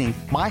 3-row seating,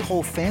 my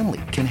whole family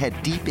can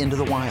head deep into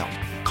the wild.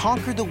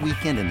 Conquer the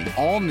weekend in the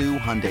all-new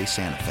Hyundai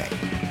Santa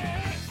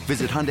Fe.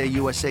 Visit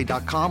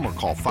HyundaiUSA.com or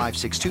call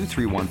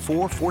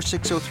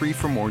 562-314-4603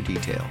 for more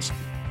details.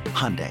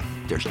 Hyundai,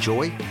 there's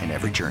joy in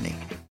every journey.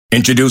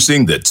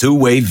 Introducing the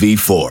Two-Way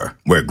V4,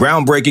 where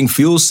groundbreaking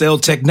fuel cell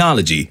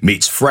technology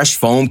meets fresh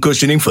foam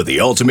cushioning for the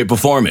ultimate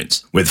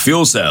performance. With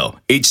Fuel Cell,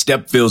 each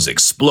step feels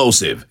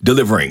explosive,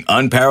 delivering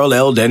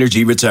unparalleled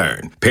energy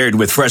return. Paired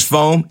with fresh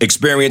foam,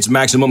 experience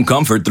maximum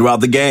comfort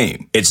throughout the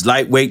game. Its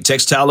lightweight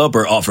textile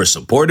upper offers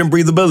support and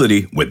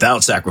breathability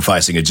without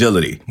sacrificing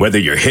agility. Whether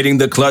you're hitting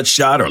the clutch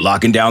shot or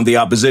locking down the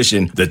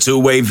opposition, the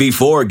Two-Way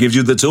V4 gives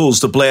you the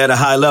tools to play at a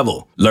high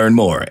level. Learn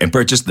more and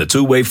purchase the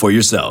Two-Way for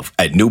yourself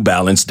at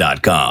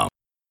newbalance.com.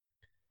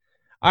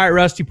 All right,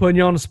 Rusty, putting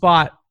you on the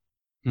spot.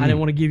 I didn't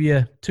want to give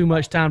you too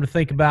much time to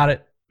think about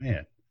it.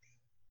 Man,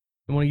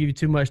 I want to give you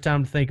too much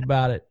time to think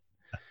about it.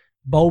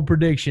 Bold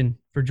prediction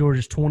for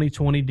Georgia's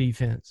 2020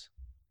 defense.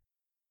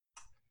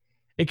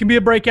 It can be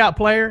a breakout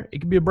player.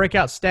 It can be a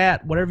breakout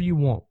stat, whatever you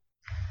want.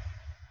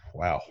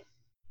 wow.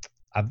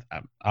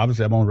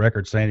 Obviously, I'm on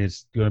record saying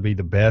it's going to be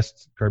the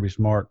best Kirby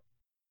Smart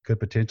could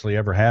potentially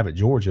ever have at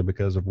Georgia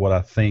because of what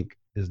I think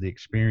is the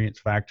experience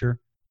factor.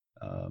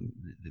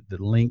 The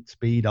length,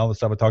 speed, all the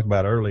stuff I talked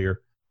about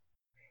earlier.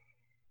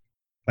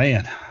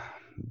 Man,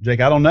 Jake,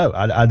 I don't know.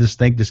 I just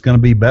think it's going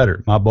to be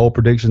better. My bold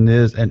prediction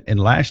is, and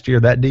last year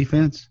that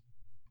defense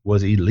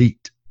was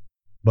elite.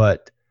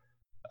 But,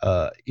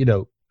 I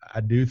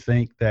do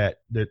think that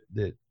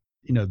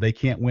they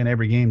can't win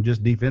every game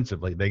just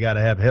defensively. They got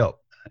to have help.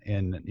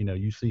 And,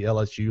 you see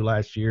LSU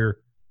last year,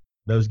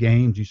 those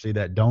games, you see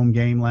that Dome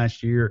game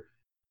last year.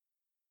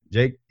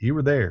 Jake, you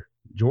were there.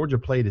 Georgia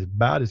played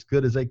about as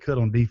good as they could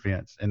on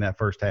defense in that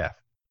first half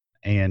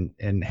and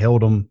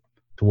held them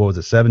to,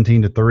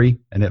 17-3,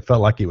 and it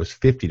felt like it was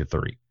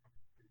 50-3.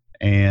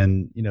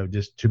 And,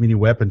 just too many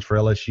weapons for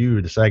LSU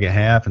in the second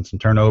half and some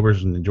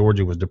turnovers, and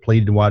Georgia was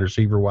depleted wide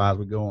receiver-wise.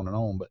 We go on and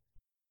on. But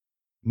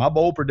my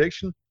bold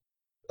prediction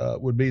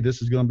would be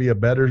this is going to be a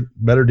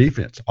better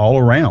defense all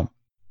around.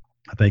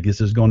 I think this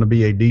is going to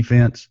be a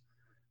defense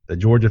that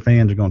Georgia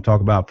fans are going to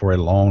talk about for a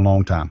long,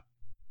 long time.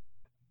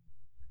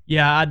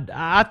 Yeah,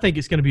 I think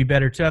it's going to be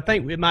better too. I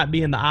think it might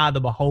be in the eye of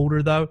the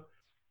beholder, though.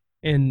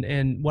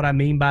 And what I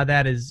mean by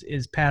that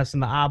is passing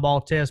the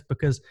eyeball test,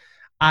 because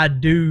I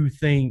do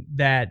think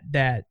that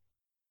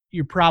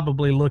you're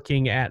probably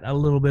looking at a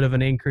little bit of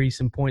an increase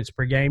in points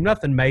per game.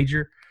 Nothing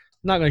major.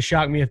 Not going to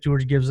shock me if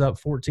Georgia gives up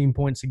 14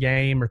 points a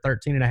game or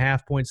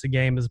 13.5 points a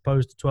game as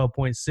opposed to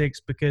 12.6,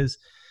 because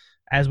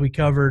as we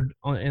covered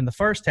in the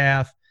first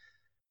half,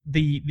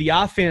 the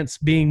offense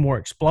being more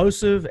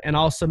explosive and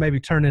also maybe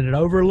turning it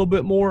over a little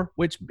bit more,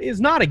 which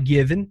is not a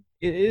given.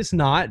 It's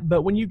not.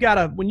 But when you got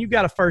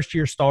a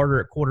first-year starter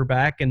at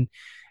quarterback and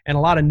a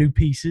lot of new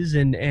pieces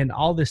and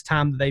all this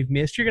time that they've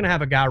missed, you're going to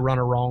have a guy run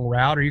a wrong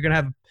route, or you're going to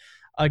have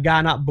a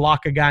guy not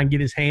block a guy and get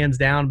his hands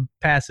down,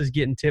 passes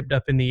getting tipped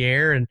up in the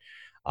air. And,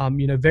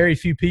 very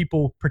few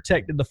people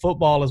protected the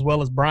football as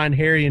well as Brian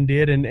Herrien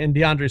did and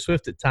DeAndre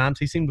Swift at times.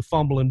 He seemed to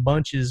fumble in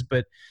bunches,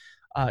 but,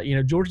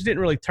 Georgia didn't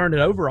really turn it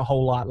over a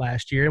whole lot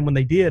last year. And when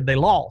they did, they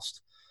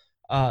lost.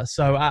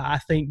 So I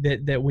think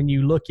that when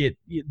you look at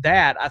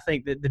that, I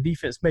think that the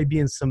defense may be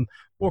in some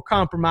more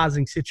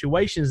compromising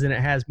situations than it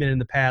has been in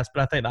the past.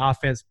 But I think the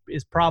offense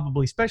is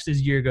probably, especially as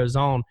the year goes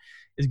on,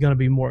 is going to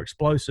be more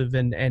explosive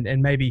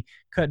and maybe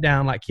cut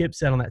down, like Kip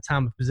said, on that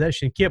time of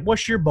possession. Kip,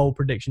 what's your bold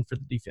prediction for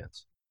the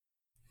defense?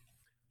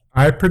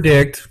 I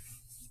predict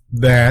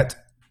that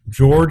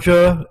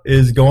Georgia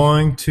is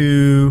going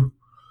to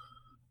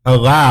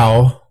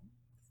allow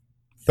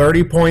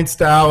 30 points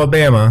to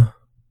Alabama,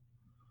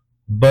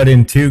 but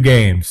in 2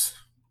 games.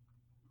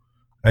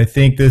 I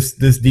think this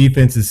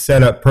defense is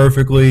set up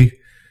perfectly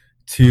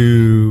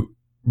to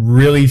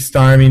really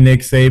stymie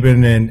Nick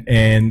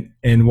Saban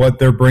and what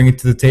they're bringing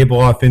to the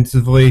table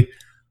offensively.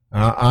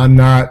 I'm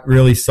not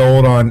really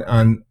sold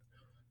on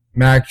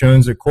Mac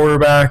Jones at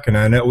quarterback, and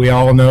I know we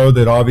all know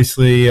that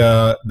obviously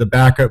the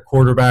backup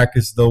quarterback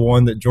is the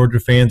one that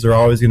Georgia fans are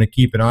always going to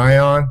keep an eye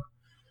on.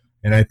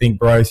 And I think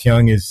Bryce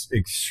Young is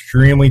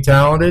extremely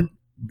talented,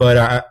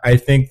 but I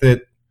think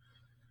that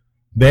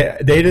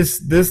they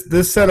just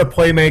this set of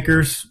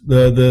playmakers,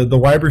 the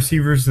wide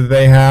receivers that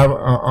they have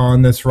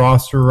on this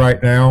roster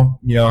right now,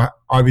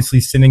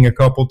 obviously sending a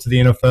couple to the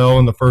NFL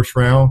in the first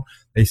round.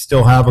 They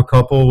still have a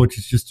couple, which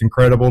is just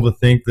incredible to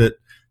think that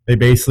they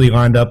basically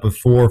lined up with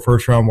 4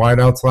 first-round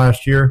wideouts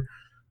last year.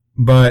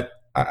 But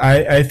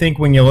I think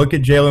when you look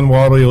at Jalen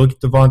Waddle, you look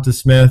at Devonta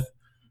Smith,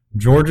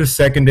 Georgia's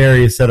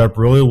secondary is set up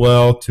really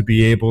well to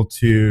be able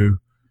to,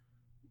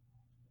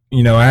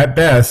 at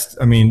best,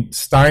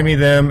 stymie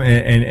them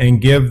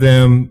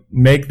and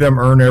make them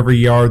earn every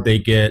yard they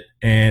get.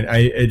 And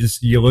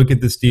you look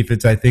at this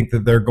defense, I think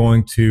that they're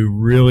going to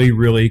really,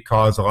 really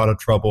cause a lot of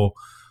trouble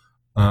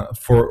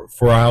for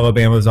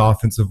Alabama's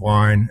offensive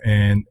line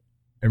and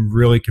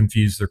really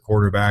confuse their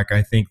quarterback.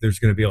 I think there's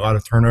going to be a lot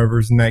of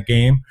turnovers in that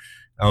game,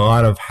 a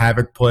lot of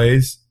havoc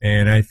plays.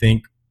 And I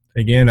think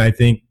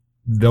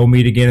they'll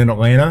meet again in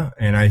Atlanta,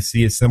 and I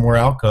see a similar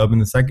outcome in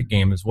the second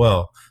game as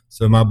well.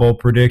 So my bold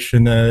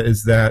prediction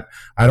is that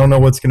I don't know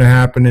what's going to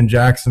happen in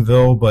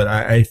Jacksonville, but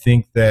I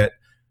think that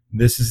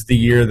this is the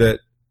year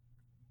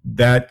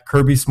that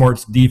Kirby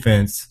Smart's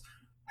defense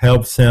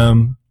helps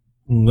him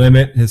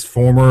limit his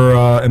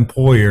former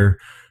employer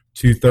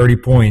to 30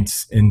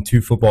 points in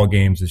 2 football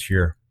games this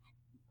year.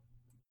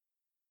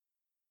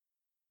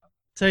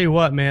 Tell you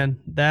what, man,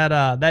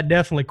 that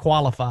definitely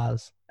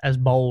qualifies as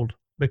bold,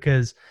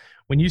 because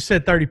when you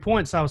said 30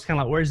 points, I was kind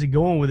of like, where's he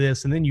going with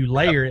this? And then you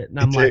layer it, and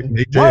I'm like,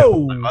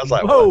 whoa, I was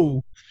like,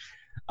 whoa.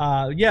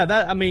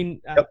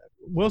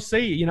 We'll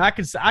see. I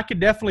could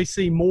definitely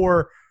see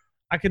more.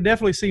 I could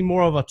definitely see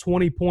more of a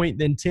 20-point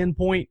than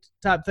 10-point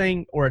type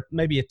thing, or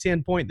maybe a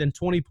 10-point than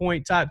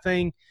 20-point type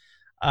thing.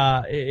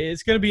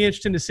 It's going to be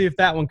interesting to see if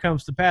that one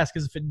comes to pass,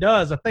 because if it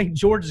does, I think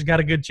Georgia's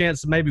got a good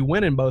chance of maybe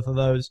winning both of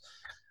those.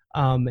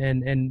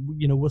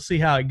 We'll see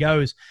how it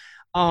goes.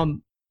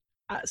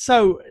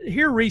 So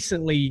here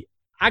recently,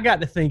 I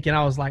got to thinking,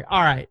 I was like,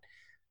 all right,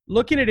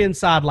 looking at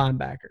inside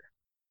linebacker,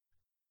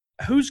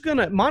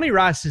 Monty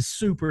Rice is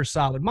super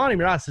solid. Monty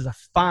Rice is a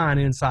fine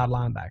inside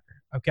linebacker.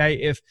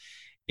 Okay.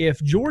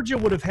 If Georgia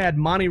would have had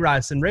Monty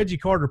Rice, and Reggie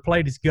Carter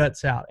played his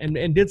guts out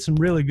and did some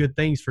really good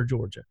things for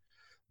Georgia,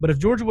 but if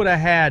Georgia would have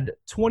had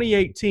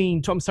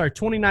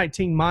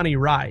 2019 Monty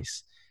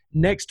Rice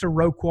next to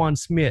Roquan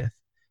Smith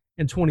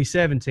in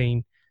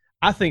 2017,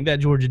 I think that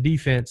Georgia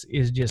defense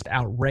is just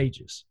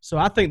outrageous. So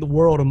I think the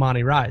world of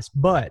Monty Rice.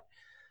 But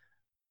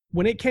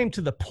when it came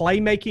to the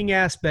playmaking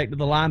aspect of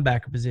the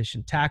linebacker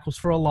position, tackles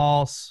for a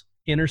loss,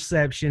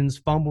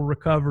 interceptions, fumble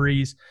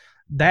recoveries,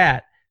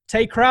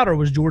 Tay Crowder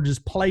was Georgia's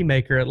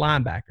playmaker at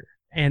linebacker.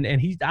 And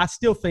I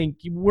still think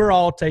we're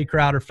all Tay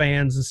Crowder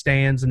fans and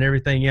stands and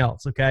everything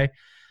else, okay?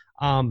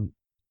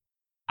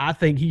 I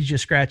think he's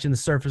just scratching the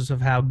surface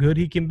of how good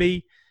he can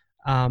be,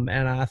 and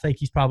I think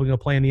he's probably going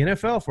to play in the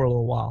NFL for a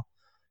little while.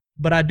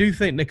 But I do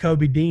think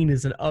Nakobe Dean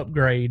is an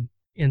upgrade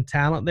in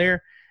talent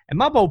there. And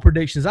my bold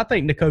prediction is I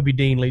think Nakobe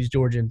Dean leads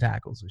Georgia in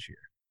tackles this year.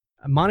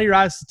 Monty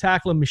Rice is a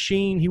tackling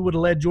machine. He would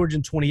have led Georgia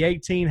in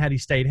 2018 had he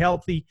stayed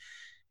healthy.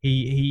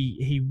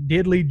 He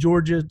did lead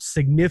Georgia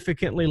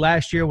significantly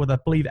last year with, I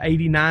believe,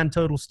 89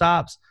 total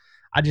stops.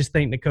 I just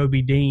think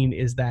Nakobe Dean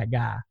is that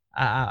guy.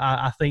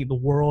 I think the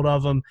world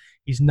of him.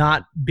 He's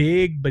not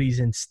big, but he's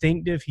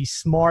instinctive. He's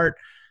smart.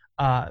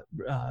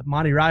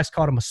 Monty Rice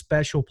called him a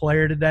special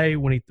player today.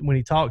 When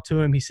he talked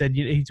to him, he said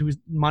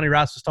Monty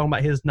Rice was talking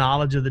about his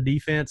knowledge of the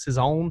defense, his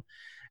own,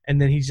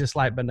 and then he's just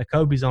like, but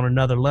Nakobe's on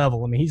another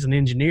level. I mean, he's an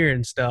engineer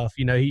and stuff.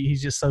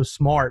 He's just so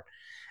smart,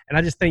 and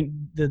I just think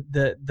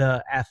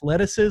the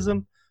athleticism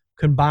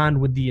combined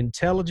with the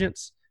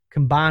intelligence,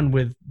 combined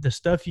with the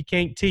stuff you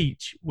can't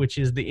teach, which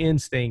is the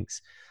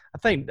instincts. I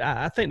think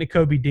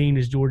Nakobe Dean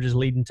is Georgia's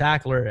leading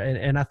tackler,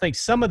 and I think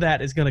some of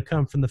that is going to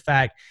come from the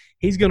fact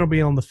he's going to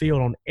be on the field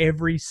on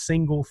every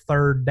single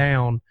third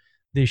down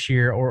this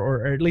year,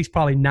 or at least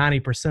probably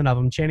 90% of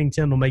them. Channing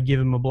Tindall may give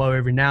him a blow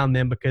every now and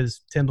then because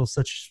Tindall's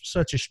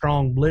such a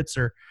strong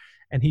blitzer,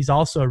 and he's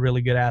also a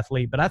really good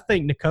athlete. But I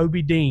think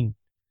Nakobe Dean,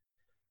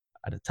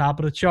 at the top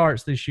of the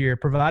charts this year,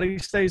 provided he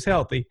stays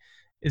healthy,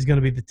 is going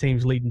to be the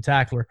team's leading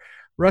tackler.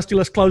 Rusty,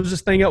 let's close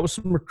this thing up with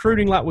some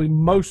recruiting like we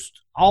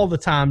most all the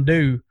time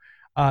do.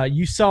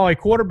 You saw a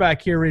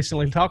quarterback here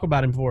recently. Talk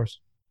about him for us.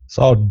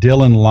 Saw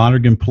Dylan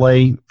Lonergan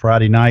play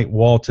Friday night,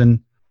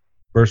 Walton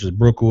versus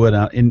Brookwood.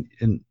 And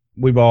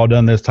we've all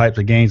done those types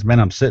of games. Man,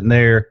 I'm sitting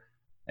there,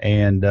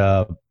 and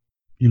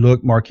you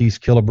look, Marquise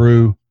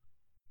Killebrew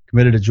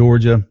committed to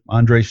Georgia.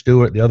 Andre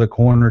Stewart, the other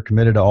corner,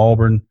 committed to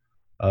Auburn.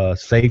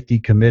 Safety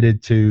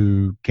committed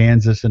to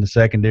Kansas in the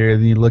secondary.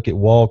 Then you look at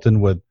Walton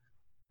with,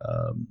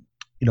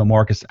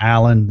 Marcus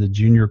Allen, the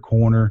junior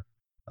corner.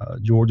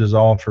 Georgia's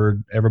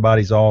offered.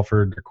 Everybody's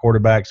offered. Their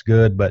quarterback's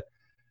good. But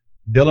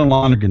Dylan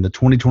Lonergan, the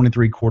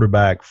 2023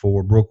 quarterback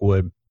for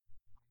Brookwood,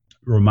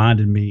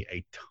 reminded me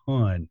a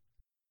ton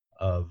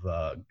of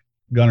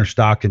Gunnar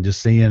Stockton,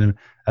 just seeing him.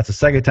 That's the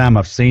second time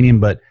I've seen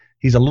him, but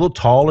he's a little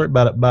taller,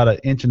 about an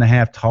inch and a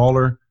half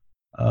taller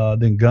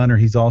than Gunnar.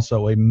 He's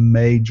also a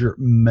major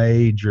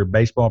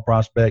baseball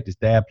prospect. His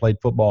dad played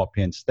football at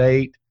Penn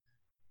State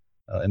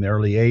in the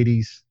early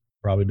 80s.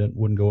 Probably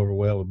wouldn't go over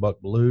well with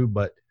Buck Bellew,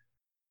 but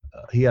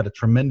he had a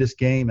tremendous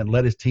game and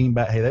led his team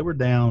back. Hey, they were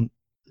down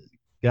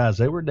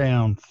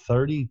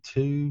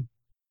 32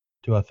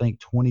 to, I think,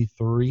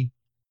 23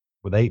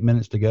 with 8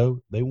 minutes to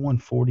go. They won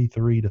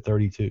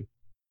 43-32.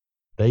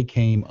 They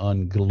came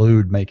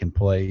unglued making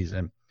plays,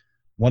 and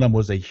one of them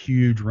was a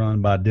huge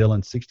run by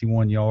Dylan,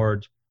 61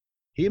 yards.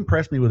 He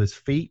impressed me with his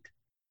feet.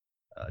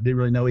 Didn't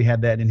really know he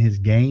had that in his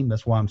game.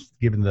 That's why I'm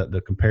giving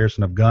the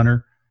comparison of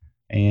Gunnar,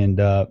 and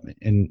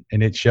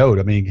it showed.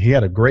 I mean, he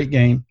had a great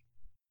game.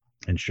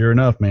 And sure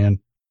enough, man,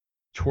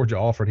 Georgia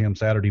offered him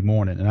Saturday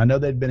morning. And I know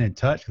they'd been in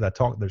touch because I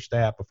talked to their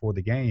staff before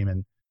the game.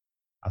 And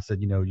I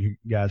said, you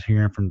guys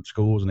hearing from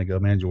schools? And they go,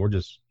 man,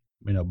 Georgia's,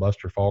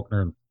 Buster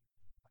Faulkner and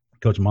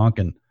Coach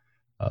Monken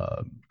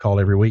call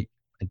every week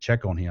and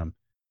check on him.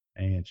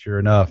 And sure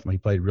enough, he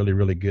played really,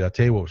 really good. I'll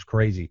tell you what was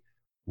crazy.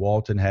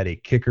 Walton had a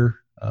kicker.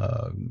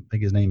 I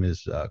think his name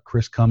is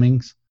Chris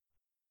Cummings.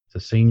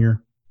 It's a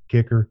senior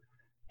kicker.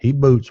 He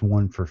boots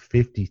one for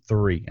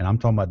 53. And I'm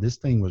talking about this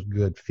thing was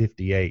good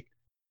 58.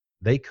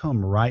 They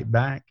come right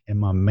back, and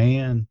my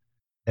man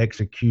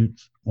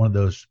executes one of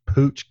those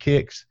pooch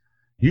kicks.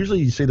 Usually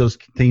you see those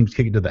teams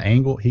kick it to the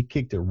angle. He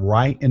kicked it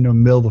right in the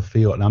middle of the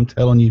field. And I'm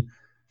telling you,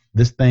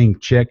 this thing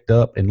checked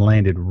up and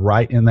landed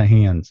right in the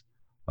hands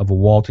of a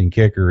Walton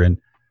kicker. And,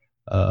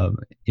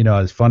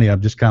 it's funny.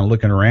 I'm just kind of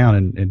looking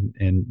around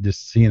and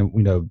just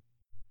seeing,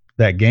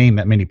 that game,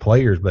 that many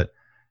players. But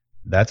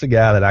that's a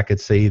guy that I could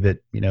see that,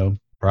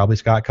 probably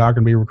Scott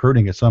Cochran be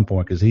recruiting at some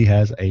point because he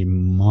has a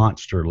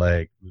monster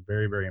leg. I was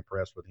very, very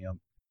impressed with him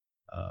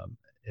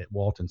at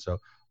Walton. So a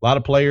lot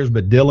of players,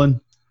 but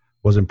Dylan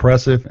was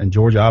impressive, and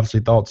Georgia obviously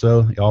thought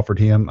so. He offered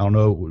him, I don't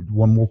know,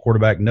 one more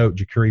quarterback note.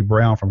 Ja'Carri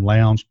Brown from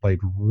Lowndes played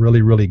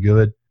really, really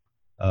good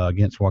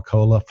against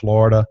Wakulla,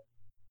 Florida.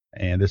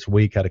 And this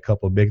week had a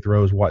couple of big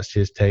throws, watched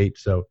his tape.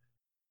 So,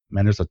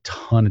 man, there's a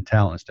ton of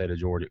talent in the state of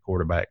Georgia at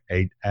quarterback,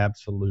 an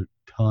absolute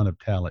ton of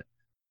talent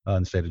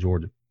in the state of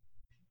Georgia.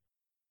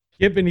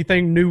 Kip,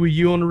 anything new with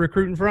you on the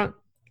recruiting front?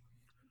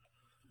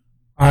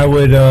 I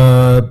would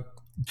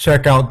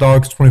check out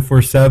Dogs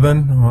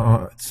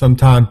 24/7.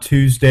 Sometime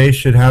Tuesday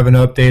should have an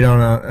update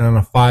on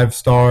a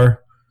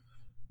 5-star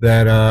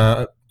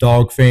that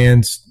Dog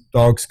fans,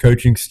 Dogs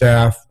coaching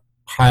staff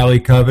highly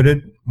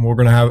coveted.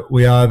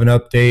 We have an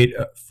update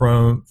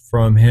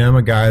from him,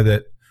 a guy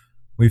that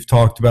we've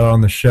talked about on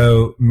the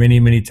show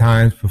many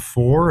times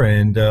before,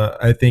 and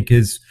I think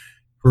his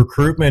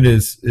recruitment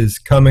is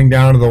coming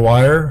down to the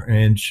wire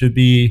and should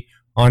be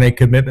on a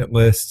commitment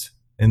list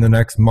in the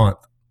next month.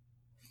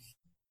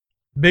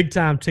 Big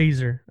time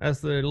teaser.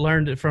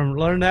 Learned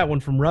that one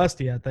from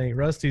Rusty. I think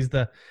Rusty's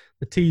the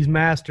tease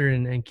master,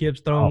 and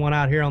Kip's throwing one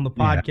out here on the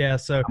podcast. Yeah.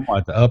 So I'm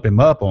going to up him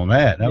up on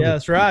that.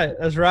 That's right.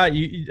 That's right.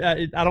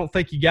 I don't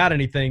think you got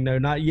anything though,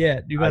 not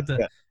yet. You got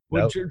to.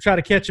 We'll try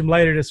to catch him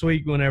later this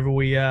week whenever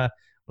we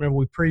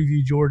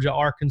preview Georgia,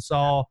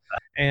 Arkansas,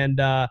 and.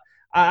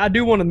 I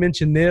do want to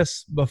mention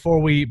this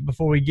before we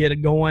get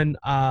it going.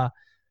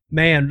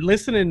 Man,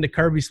 listening to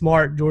Kirby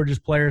Smart, Georgia's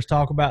players,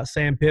 talk about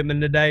Sam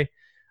Pittman today,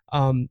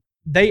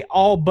 they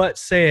all but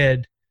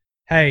said,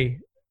 hey,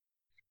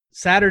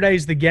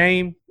 Saturday's the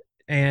game.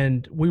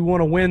 and we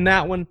want to win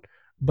that one,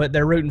 but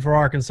they're rooting for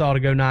Arkansas to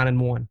go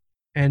 9-1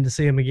 and to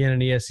see them again in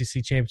the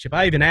SEC championship.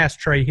 I even asked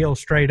Trey Hill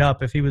straight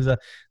up if he was a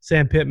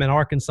Sam Pittman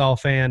Arkansas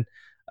fan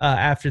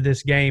after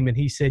this game, and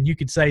he said, you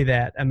could say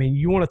that. I mean,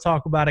 you want to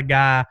talk about a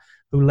guy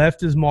who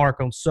left his mark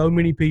on so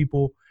many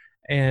people,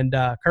 and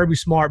Kirby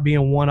Smart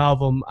being one of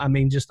them. I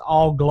mean, just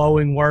all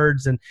glowing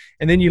words. And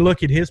then you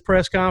look at his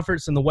press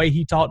conference and the way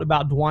he talked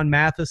about Dwan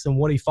Mathis and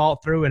what he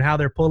fought through and how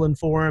they're pulling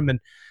for him. And,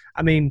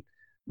 I mean,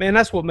 man,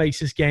 that's what makes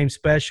this game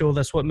special.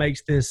 That's what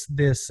makes this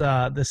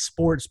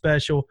sport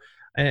special.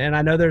 And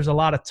I know there's a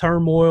lot of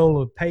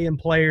turmoil of paying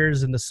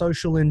players and the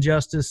social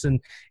injustice and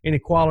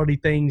inequality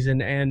things.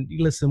 And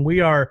listen,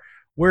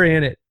 we're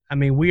in it. I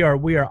mean, we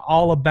are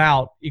all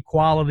about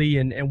equality,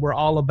 and we're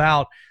all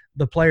about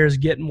the players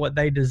getting what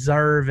they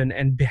deserve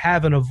and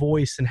having a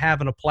voice and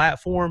having a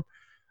platform.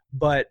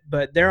 But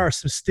there are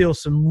still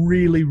some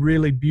really,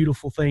 really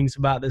beautiful things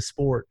about this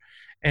sport.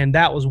 And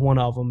that was one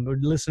of them.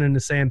 Listening to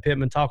Sam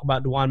Pittman talk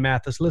about Dwan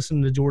Mathis,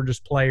 listening to Georgia's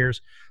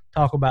players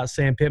talk about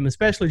Sam Pittman,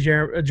 especially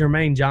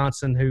Jermaine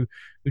Johnson, who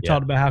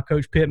talked about how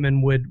Coach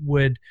Pittman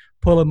would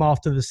pull him off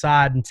to the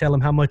side and tell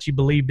him how much he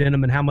believed in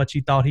him and how much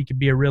he thought he could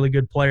be a really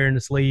good player in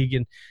this league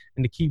and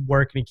to keep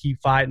working and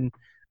keep fighting.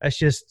 That's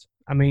just,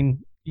 I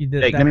mean,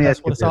 Jake,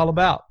 that's what it's all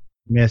about.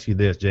 Let me ask you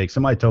this, Jake.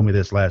 Somebody told me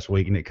this last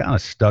week, and it kind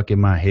of stuck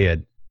in my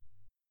head.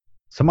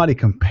 Somebody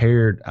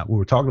compared – we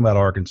were talking about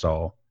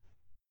Arkansas,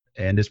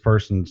 and this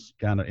person's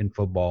kind of in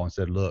football and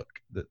said, look,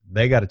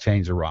 they got to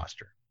change the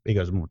roster.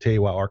 Because I'm going to tell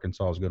you why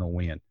Arkansas is going to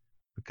win,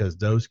 because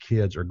those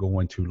kids are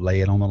going to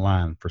lay it on the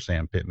line for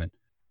Sam Pittman.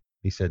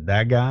 He said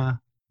that guy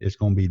is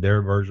going to be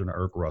their version of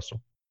Irk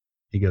Russell.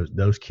 He goes,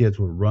 those kids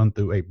will run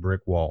through a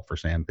brick wall for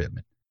Sam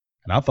Pittman.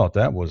 And I thought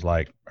that was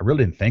like, I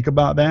really didn't think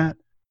about that,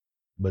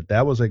 but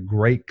that was a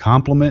great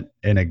compliment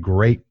and a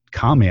great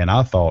comment.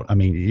 I thought, I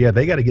mean, yeah,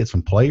 they got to get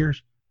some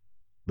players,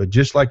 but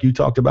just like you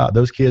talked about,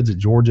 those kids at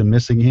Georgia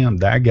missing him,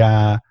 that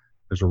guy –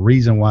 there's a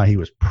reason why he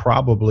was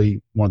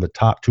probably one of the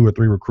top 2 or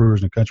 3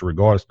 recruiters in the country,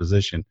 regardless of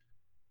position.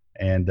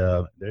 And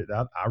I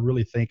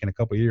really think in a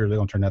couple of years they're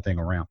going to turn that thing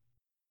around.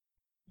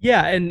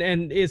 Yeah,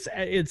 and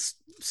it's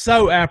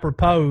so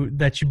apropos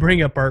that you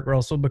bring up Irk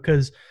Russell,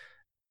 because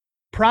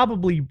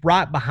probably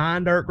right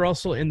behind Irk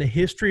Russell in the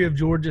history of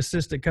Georgia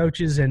assistant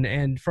coaches,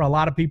 and for a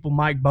lot of people,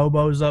 Mike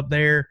Bobo's up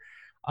there.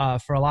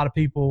 For a lot of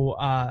people,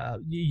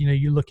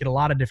 you look at a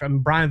lot of different – I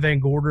mean, Brian Van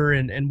Gorder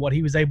and what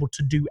he was able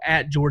to do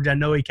at Georgia. I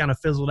know he kind of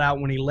fizzled out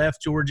when he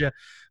left Georgia,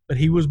 but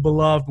he was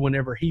beloved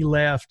whenever he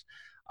left.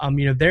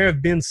 There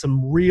have been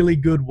some really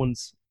good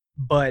ones,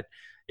 but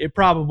it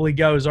probably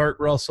goes Irk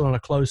Russell in a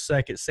close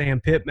second, Sam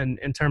Pittman,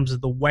 in terms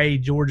of the way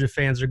Georgia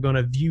fans are going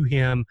to view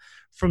him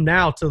from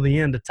now till the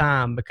end of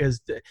time,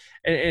 because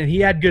and he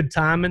had good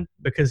timing,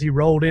 because he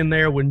rolled in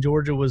there when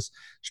Georgia was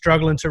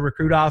struggling to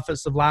recruit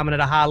offensive linemen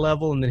at a high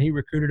level, and then he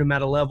recruited them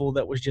at a level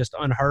that was just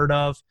unheard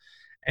of.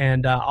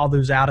 And all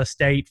those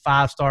out-of-state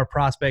 5-star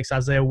prospects,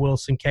 Isaiah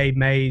Wilson, Cade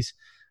Mays,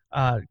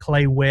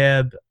 Clay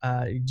Webb,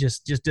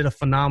 just did a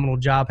phenomenal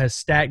job, has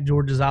stacked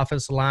Georgia's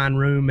offensive line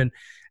room,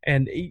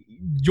 and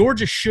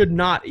Georgia should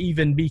not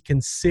even be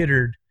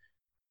considered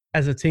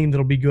as a team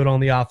that'll be good on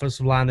the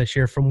offensive line this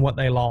year from what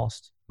they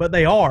lost. But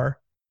they are,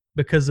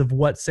 because of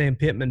what Sam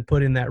Pittman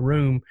put in that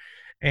room.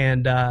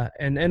 And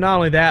not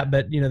only that,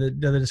 but,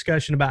 the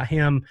discussion about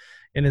him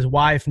and his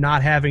wife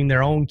not having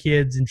their own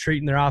kids and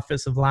treating their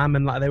offensive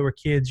linemen like they were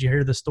kids. You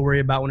hear the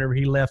story about whenever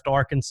he left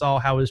Arkansas,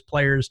 how his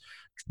players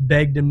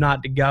begged him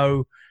not to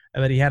go,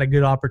 but he had a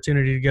good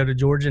opportunity to go to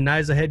Georgia. And now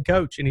he's a head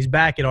coach, and he's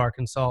back at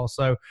Arkansas.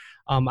 So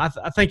I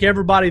think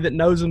everybody that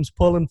knows him's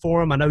pulling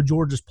for him. I know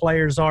Georgia's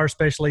players are,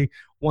 especially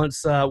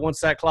once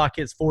that clock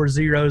hits 4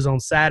 zeros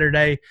on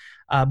Saturday.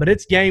 But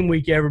it's game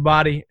week,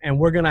 everybody, and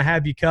we're going to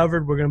have you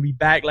covered. We're going to be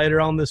back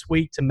later on this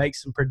week to make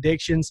some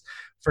predictions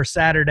for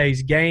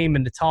Saturday's game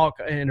and to talk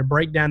and to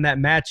break down that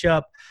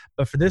matchup.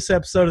 But for this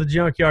episode of the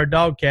Junkyard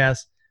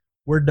Dogcast,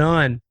 we're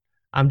done.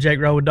 I'm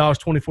Jake Rowe with Dogs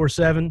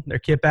 24/7. They're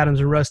Kip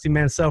Adams and Rusty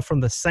Mansell from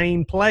the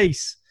same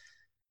place.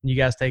 You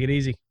guys take it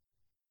easy.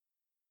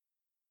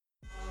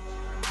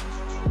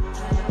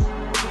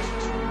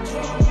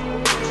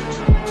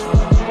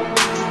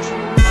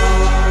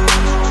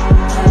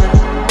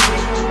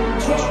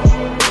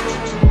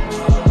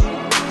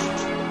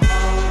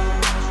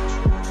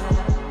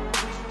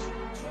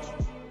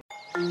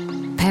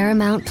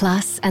 Paramount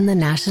Plus and the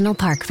National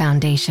Park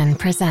Foundation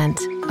present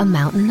A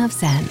Mountain of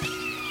Zen.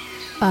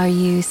 Are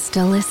you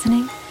still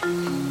listening?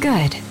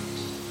 Good.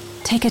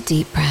 Take a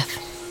deep breath.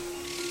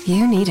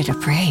 You needed a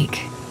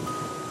break.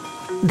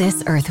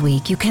 This Earth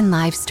Week, you can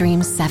live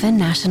stream 7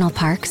 national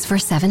parks for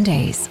 7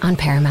 days on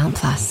Paramount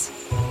Plus.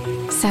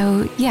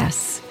 So,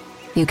 yes,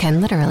 you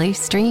can literally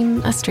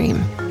stream a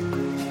stream.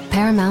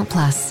 Paramount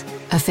Plus,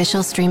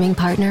 official streaming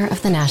partner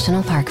of the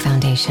National Park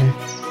Foundation.